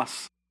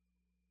cross,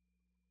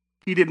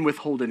 he didn't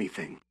withhold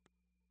anything.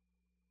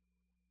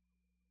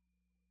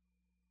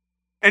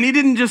 And he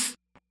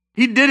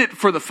did it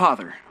for the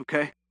Father,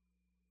 okay?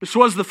 This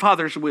was the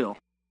Father's will.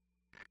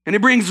 And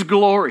it brings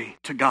glory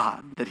to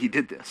God that he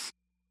did this.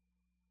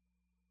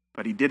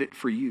 But he did it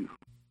for you.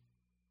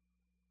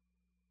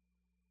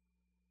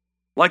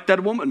 Like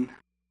that woman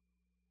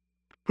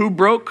who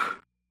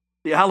broke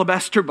the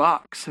alabaster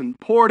box and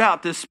poured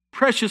out this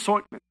precious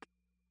ointment.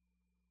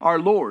 Our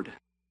Lord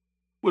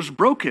was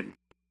broken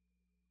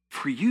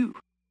for you.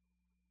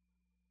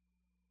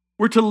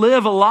 We're to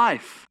live a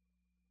life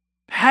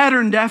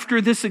patterned after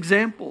this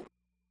example.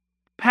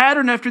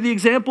 Patterned after the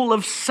example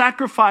of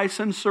sacrifice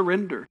and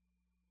surrender.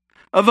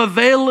 Of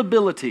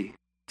availability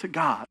to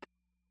God.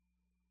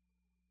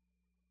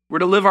 We're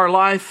to live our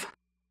life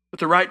with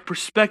the right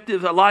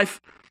perspective, a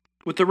life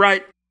with the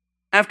right,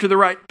 after the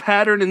right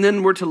pattern, and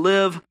then we're to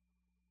live,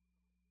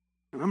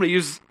 and I'm going to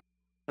use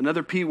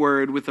another P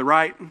word, with the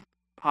right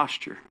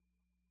posture.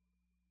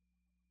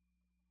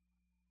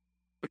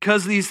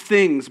 Because these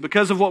things,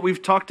 because of what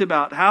we've talked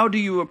about, how do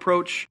you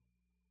approach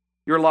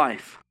your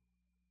life?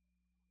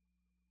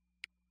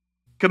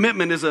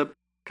 Commitment is a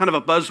kind of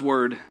a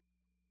buzzword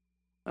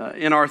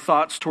in our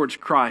thoughts towards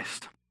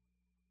Christ.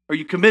 Are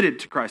you committed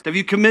to Christ? Have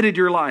you committed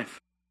your life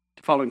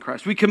to following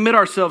Christ? We commit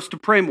ourselves to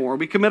pray more.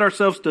 We commit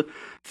ourselves to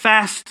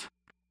fast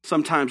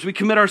sometimes. We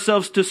commit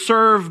ourselves to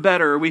serve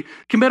better. We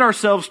commit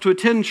ourselves to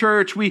attend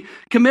church. We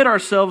commit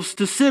ourselves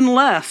to sin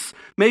less.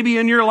 Maybe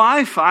in your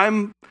life,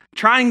 I'm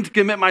trying to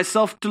commit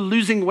myself to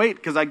losing weight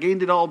because I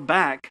gained it all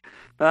back.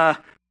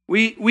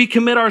 We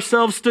commit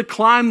ourselves to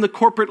climb the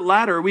corporate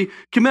ladder. We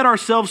commit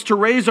ourselves to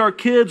raise our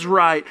kids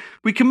right.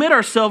 We commit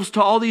ourselves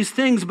to all these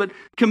things, but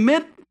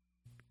commitment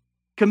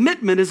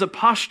is a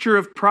posture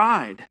of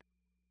pride.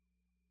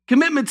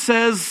 Commitment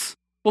says,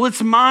 well,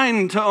 it's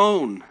mine to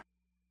own.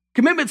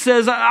 Commitment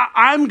says,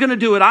 I'm going to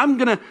do it. I'm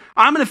going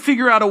to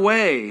figure out a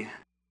way.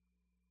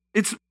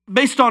 It's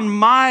based on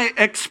my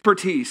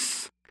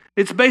expertise.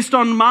 It's based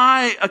on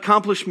my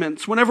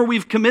accomplishments. Whenever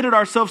we've committed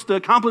ourselves to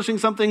accomplishing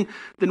something,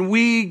 then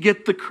we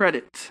get the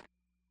credit.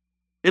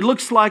 It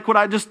looks like what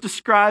I just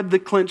described, the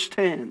clenched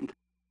hand.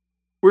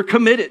 We're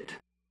committed.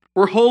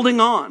 We're holding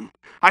on.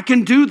 I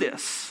can do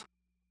this.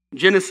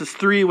 Genesis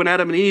 3, when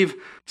Adam and Eve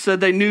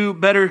said they knew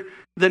better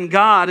than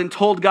God and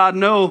told God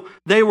no,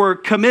 they were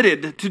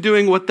committed to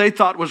doing what they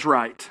thought was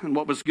right and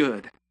what was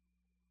good.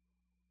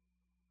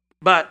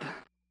 But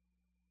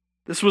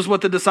this was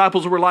what the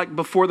disciples were like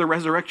before the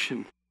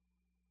resurrection.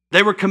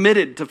 They were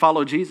committed to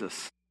follow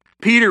Jesus.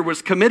 Peter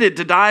was committed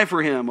to die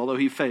for him, although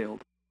he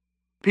failed.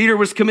 Peter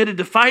was committed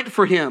to fight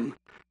for him,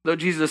 though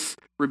Jesus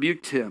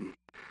rebuked him.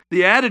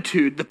 The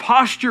attitude, the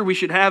posture we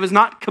should have is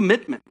not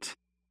commitment.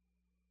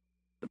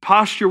 The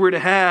posture we're to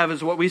have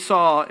is what we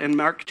saw in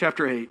Mark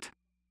chapter 8.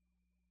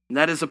 And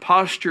that is a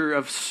posture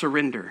of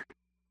surrender.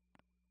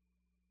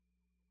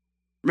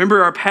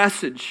 Remember our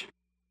passage.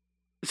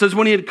 It says,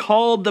 when he had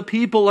called the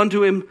people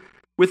unto him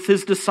with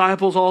his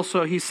disciples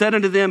also, he said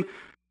unto them,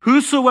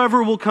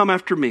 whosoever will come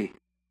after me,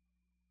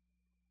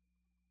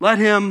 let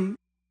him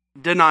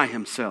deny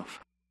himself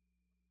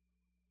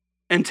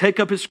and take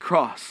up his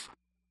cross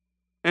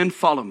and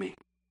follow me.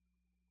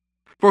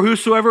 For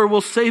whosoever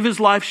will save his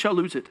life shall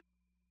lose it.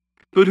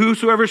 But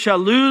whosoever shall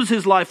lose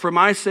his life for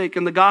my sake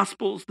and the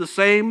gospel's, the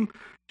same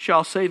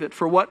shall save it.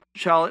 For what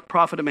shall it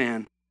profit a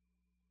man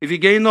if he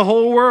gain the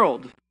whole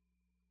world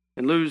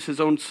and lose his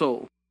own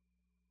soul?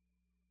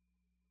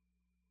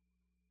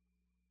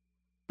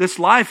 This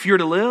life you're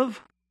to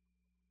live,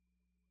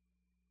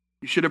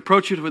 you should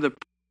approach it with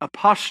a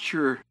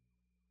posture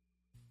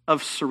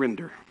of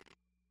surrender.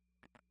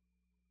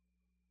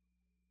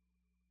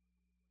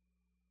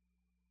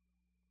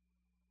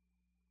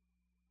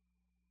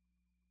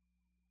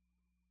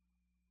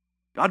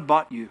 God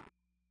bought you.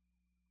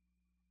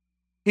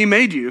 He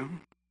made you.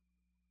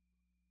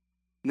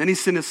 And then he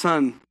sent his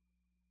son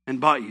and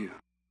bought you.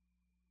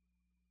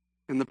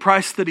 And the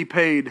price that he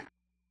paid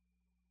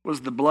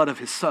was the blood of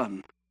his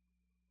son.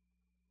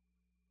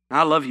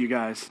 I love you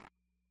guys,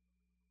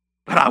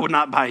 but I would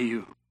not buy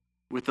you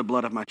with the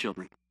blood of my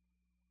children.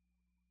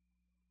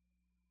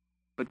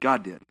 But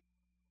God did.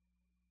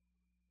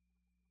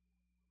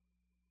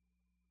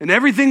 And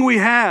everything we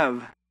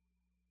have,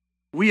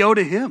 we owe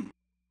to Him.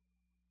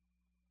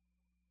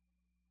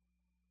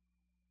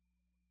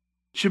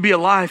 It should be a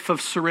life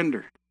of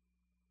surrender.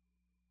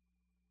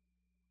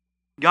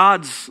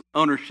 God's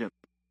ownership.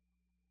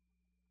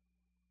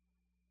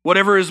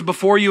 Whatever is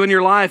before you in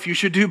your life, you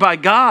should do by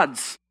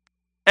God's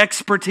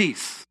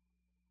expertise.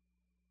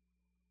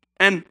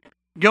 And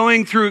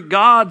going through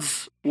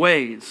God's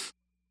ways.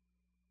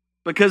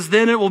 Because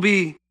then it will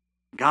be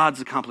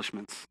God's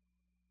accomplishments.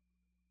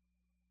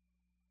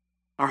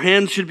 Our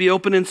hands should be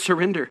open in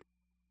surrender.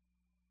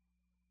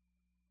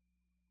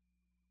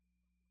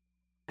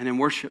 And in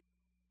worship.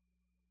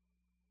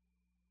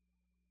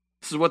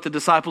 This is what the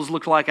disciples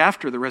looked like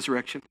after the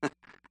resurrection.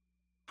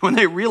 When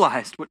they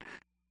realized what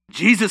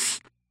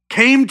Jesus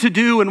came to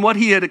do and what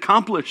He had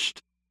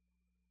accomplished.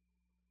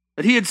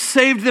 That He had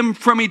saved them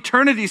from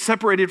eternity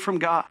separated from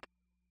God.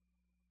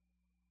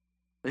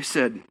 They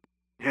said,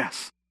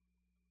 yes,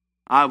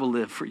 I will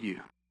live for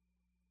you.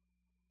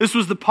 This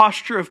was the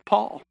posture of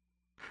Paul.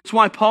 That's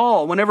why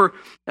Paul, whenever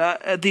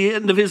at the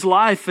end of his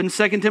life in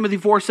 2 Timothy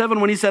 4:7,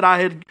 when he said,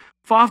 I had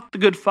fought the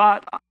good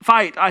fight,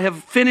 I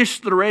have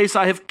finished the race,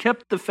 I have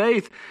kept the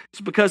faith, it's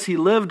because he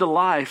lived a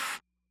life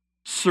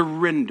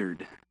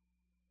surrendered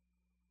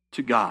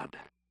to God.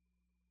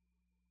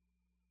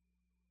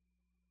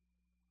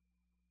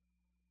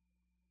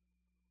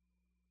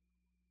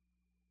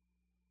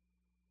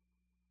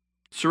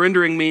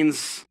 Surrendering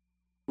means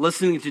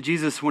listening to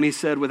Jesus when He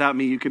said, without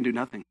me you can do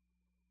nothing.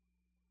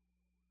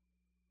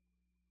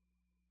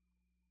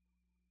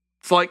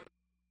 It's like,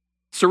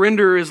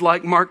 surrender is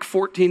like Mark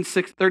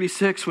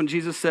 14:36 when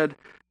Jesus said,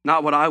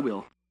 not what I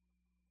will,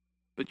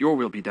 but your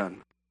will be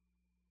done.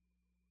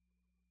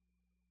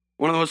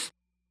 One of the most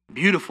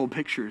beautiful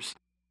pictures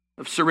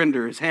of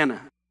surrender is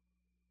Hannah.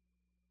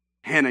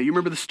 Hannah, you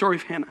remember the story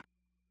of Hannah?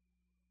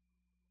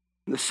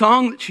 And the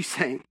song that she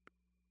sang,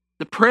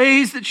 the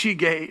praise that she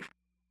gave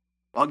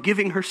while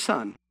giving her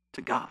son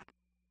to God.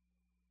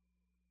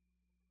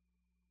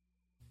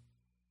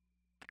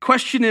 The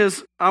question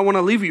is, I want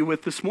to leave you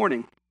with this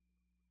morning,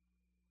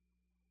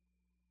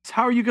 is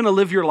how are you going to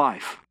live your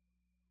life?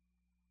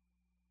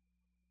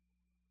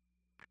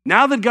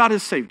 Now that God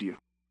has saved you,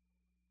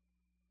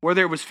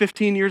 whether it was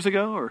 15 years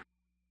ago or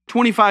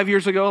 25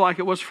 years ago like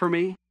it was for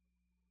me,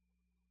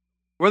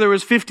 whether it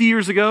was 50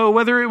 years ago,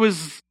 whether it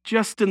was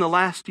just in the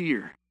last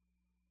year,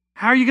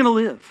 how are you going to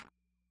live?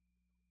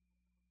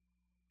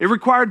 It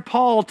required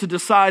Paul to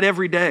decide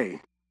every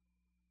day.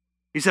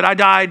 He said, I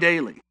die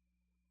daily.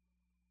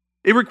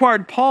 It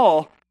required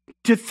Paul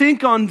to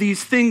think on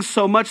these things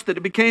so much that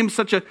it became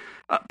such a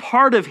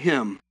part of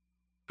him,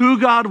 who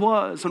God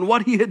was and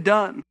what He had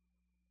done,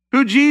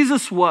 who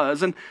Jesus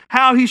was and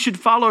how he should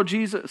follow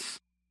Jesus.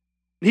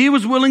 He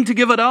was willing to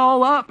give it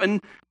all up, and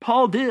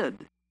Paul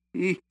did.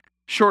 He,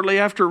 shortly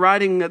after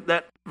writing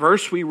that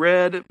verse we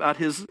read about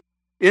his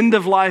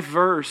end-of-life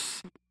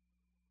verse,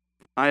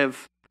 I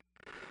have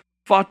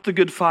fought the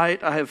good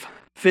fight, I have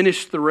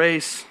finished the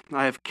race,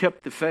 I have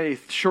kept the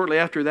faith. Shortly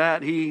after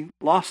that, he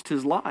lost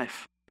his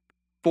life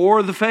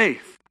for the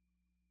faith.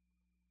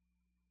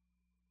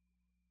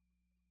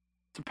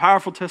 It's a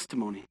powerful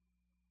testimony.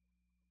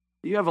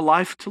 You have a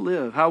life to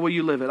live. How will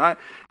you live it? I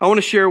want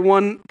to share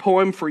one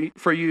poem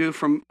for you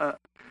from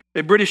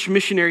a British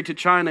missionary to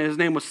China. His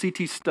name was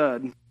C.T.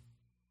 Studd.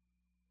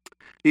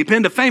 He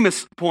penned a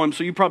famous poem,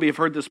 so you probably have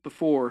heard this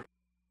before.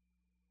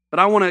 But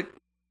I want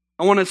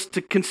us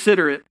to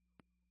consider it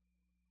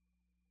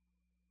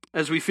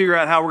as we figure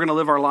out how we're going to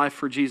live our life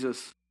for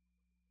Jesus.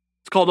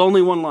 It's called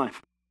Only One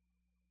Life.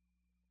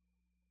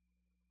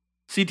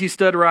 C.T.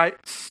 Studd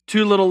writes,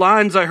 2 little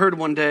lines I heard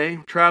one day,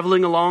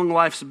 traveling along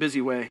life's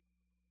busy way,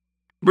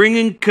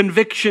 bringing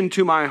conviction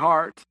to my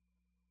heart,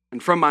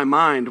 and from my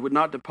mind would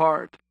not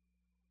depart.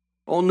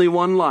 Only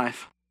one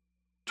life,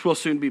 'twill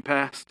soon be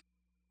past.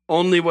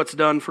 Only what's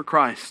done for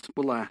Christ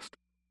will last.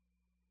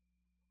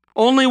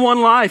 Only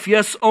one life,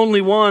 yes, only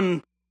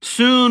one.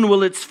 Soon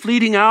will its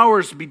fleeting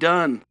hours be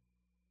done.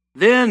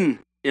 Then,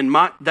 in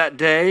that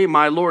day,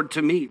 my Lord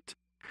to meet,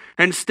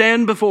 and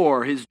stand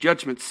before His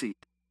judgment seat.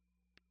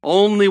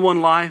 Only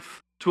one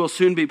life, 'twill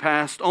soon be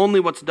past.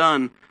 Only what's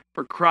done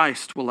for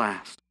Christ will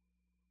last.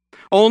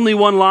 Only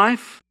one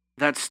life,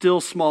 that still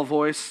small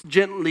voice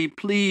gently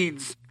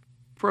pleads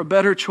for a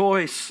better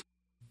choice,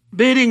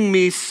 bidding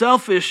me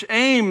selfish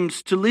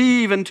aims to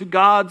leave and to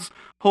God's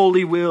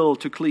holy will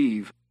to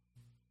cleave.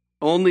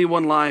 Only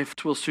one life,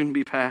 'twill soon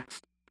be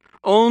past.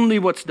 Only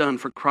what's done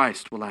for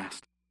Christ will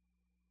last.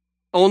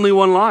 Only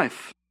one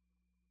life,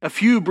 a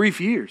few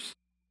brief years,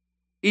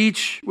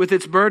 each with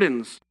its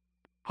burdens,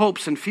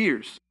 hopes and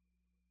fears.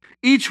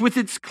 Each with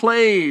its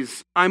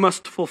clays I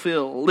must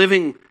fulfill,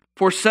 living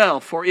for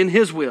self or in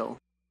His will.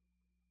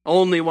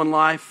 Only one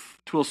life,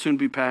 'twill soon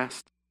be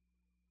past.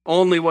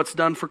 Only what's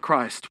done for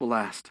Christ will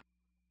last.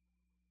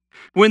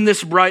 When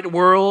this bright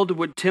world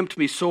would tempt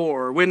me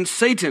sore, when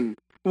Satan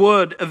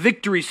would a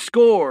victory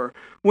score,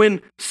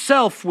 when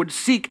self would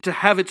seek to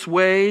have its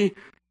way,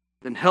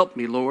 then help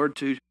me, Lord,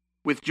 to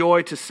with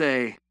joy to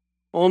say,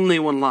 only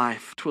one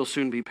life, 'twill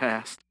soon be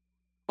past.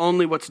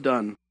 Only what's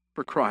done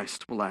for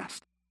Christ will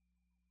last.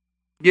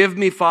 Give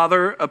me,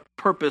 Father, a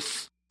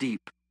purpose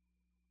deep,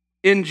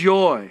 in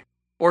joy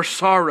or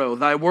sorrow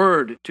thy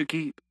word to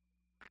keep,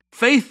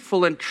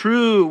 faithful and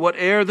true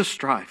whate'er the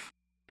strife,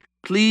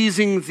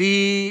 pleasing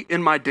thee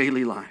in my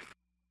daily life.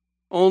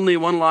 Only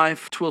one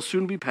life, 'twill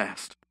soon be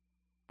past.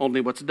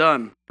 Only what's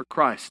done for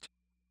Christ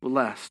will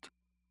last.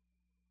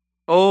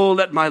 Oh,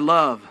 let my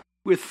love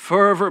with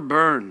fervor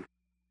burn,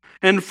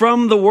 and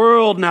from the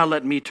world now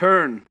let me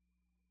turn,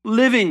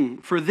 living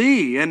for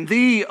thee and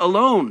thee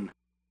alone,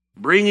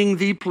 bringing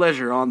thee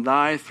pleasure on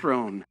thy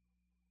throne.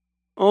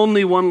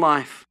 Only one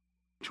life,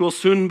 'twill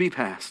soon be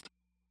past.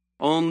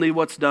 Only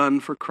what's done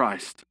for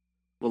Christ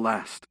will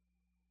last.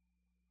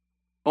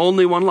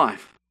 Only one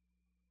life,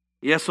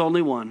 yes,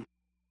 only one.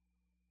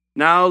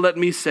 Now let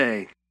me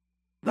say,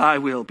 thy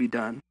will be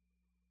done.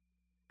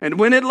 And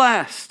when at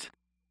last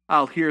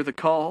I'll hear the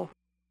call,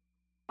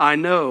 I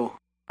know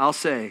I'll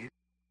say,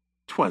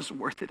 'twas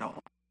worth it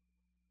all.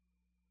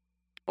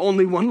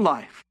 Only one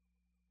life,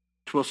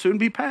 'twill soon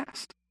be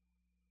past.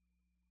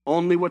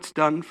 Only what's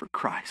done for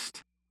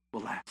Christ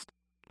will last.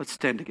 Let's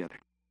stand together.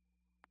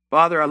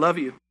 Father, I love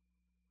you.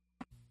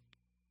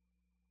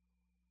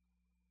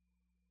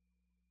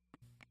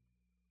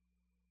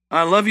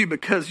 I love you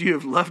because you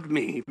have loved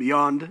me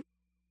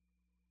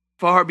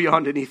far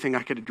beyond anything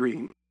I could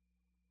dream.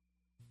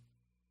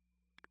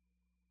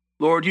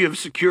 Lord, you have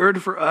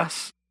secured for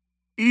us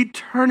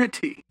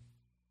eternity,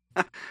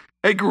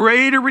 a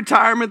greater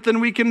retirement than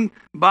we can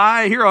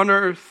buy here on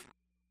earth.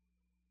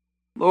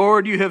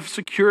 Lord, you have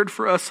secured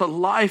for us a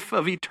life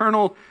of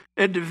eternal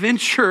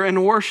adventure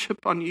and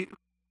worship on you,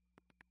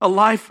 a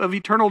life of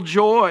eternal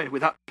joy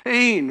without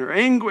pain or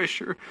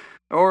anguish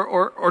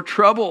or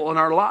trouble in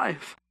our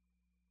life,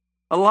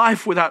 a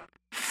life without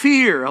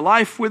fear, a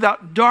life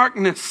without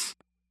darkness,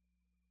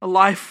 a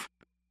life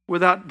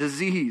without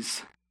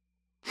disease.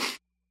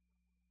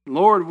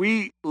 Lord,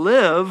 we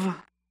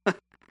live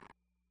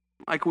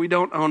like we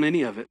don't own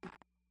any of it,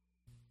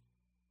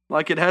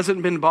 like it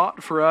hasn't been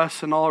bought for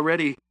us and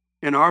already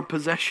in our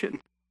possession.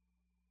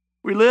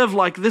 We live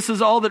like this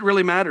is all that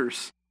really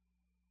matters.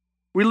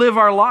 We live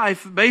our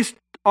life based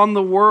on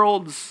the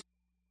world's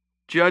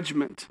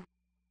judgment.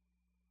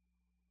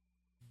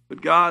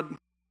 But God,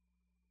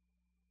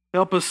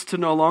 help us to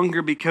no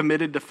longer be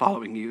committed to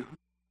following you.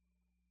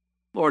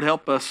 Lord,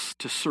 help us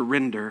to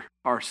surrender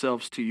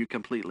ourselves to you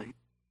completely.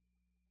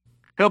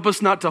 Help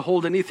us not to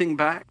hold anything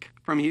back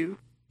from you.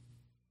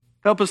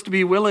 Help us to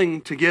be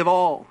willing to give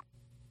all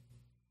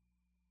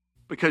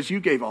because you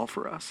gave all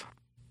for us.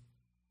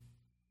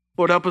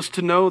 Lord, help us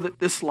to know that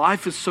this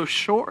life is so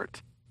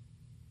short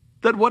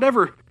that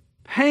whatever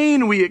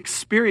pain we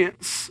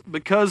experience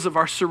because of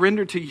our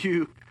surrender to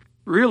you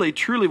really,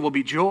 truly will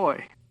be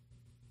joy.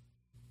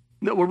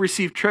 That we'll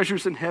receive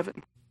treasures in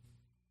heaven.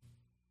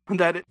 And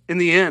that in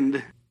the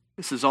end,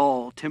 this is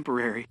all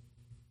temporary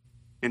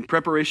in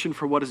preparation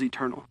for what is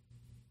eternal.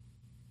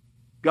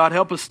 God,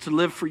 help us to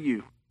live for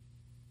you.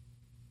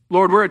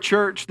 Lord, we're a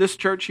church, this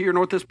church here,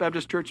 Northwest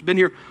Baptist Church, been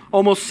here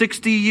almost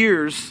 60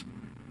 years,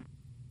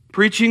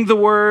 preaching the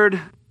word,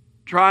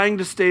 trying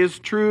to stay as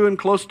true and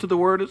close to the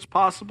word as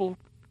possible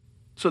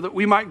so that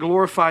we might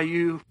glorify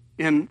you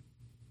in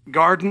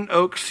Garden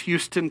Oaks,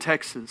 Houston,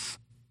 Texas.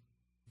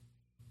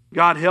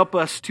 God, help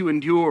us to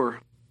endure.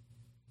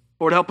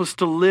 Lord, help us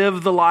to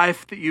live the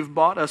life that you've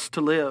bought us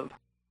to live.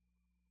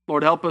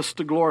 Lord, help us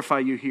to glorify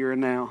you here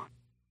and now.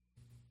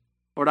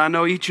 Lord, I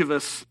know each of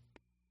us,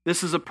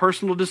 this is a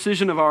personal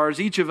decision of ours,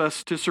 each of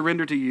us to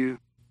surrender to you.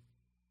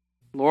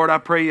 Lord, I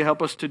pray you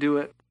help us to do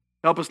it.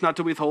 Help us not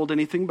to withhold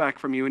anything back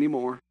from you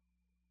anymore.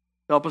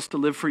 Help us to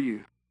live for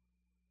you.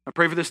 I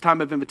pray for this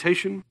time of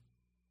invitation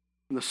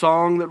and the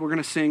song that we're going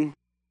to sing.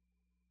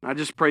 I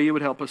just pray you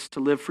would help us to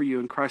live for you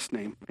in Christ's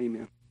name.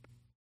 Amen.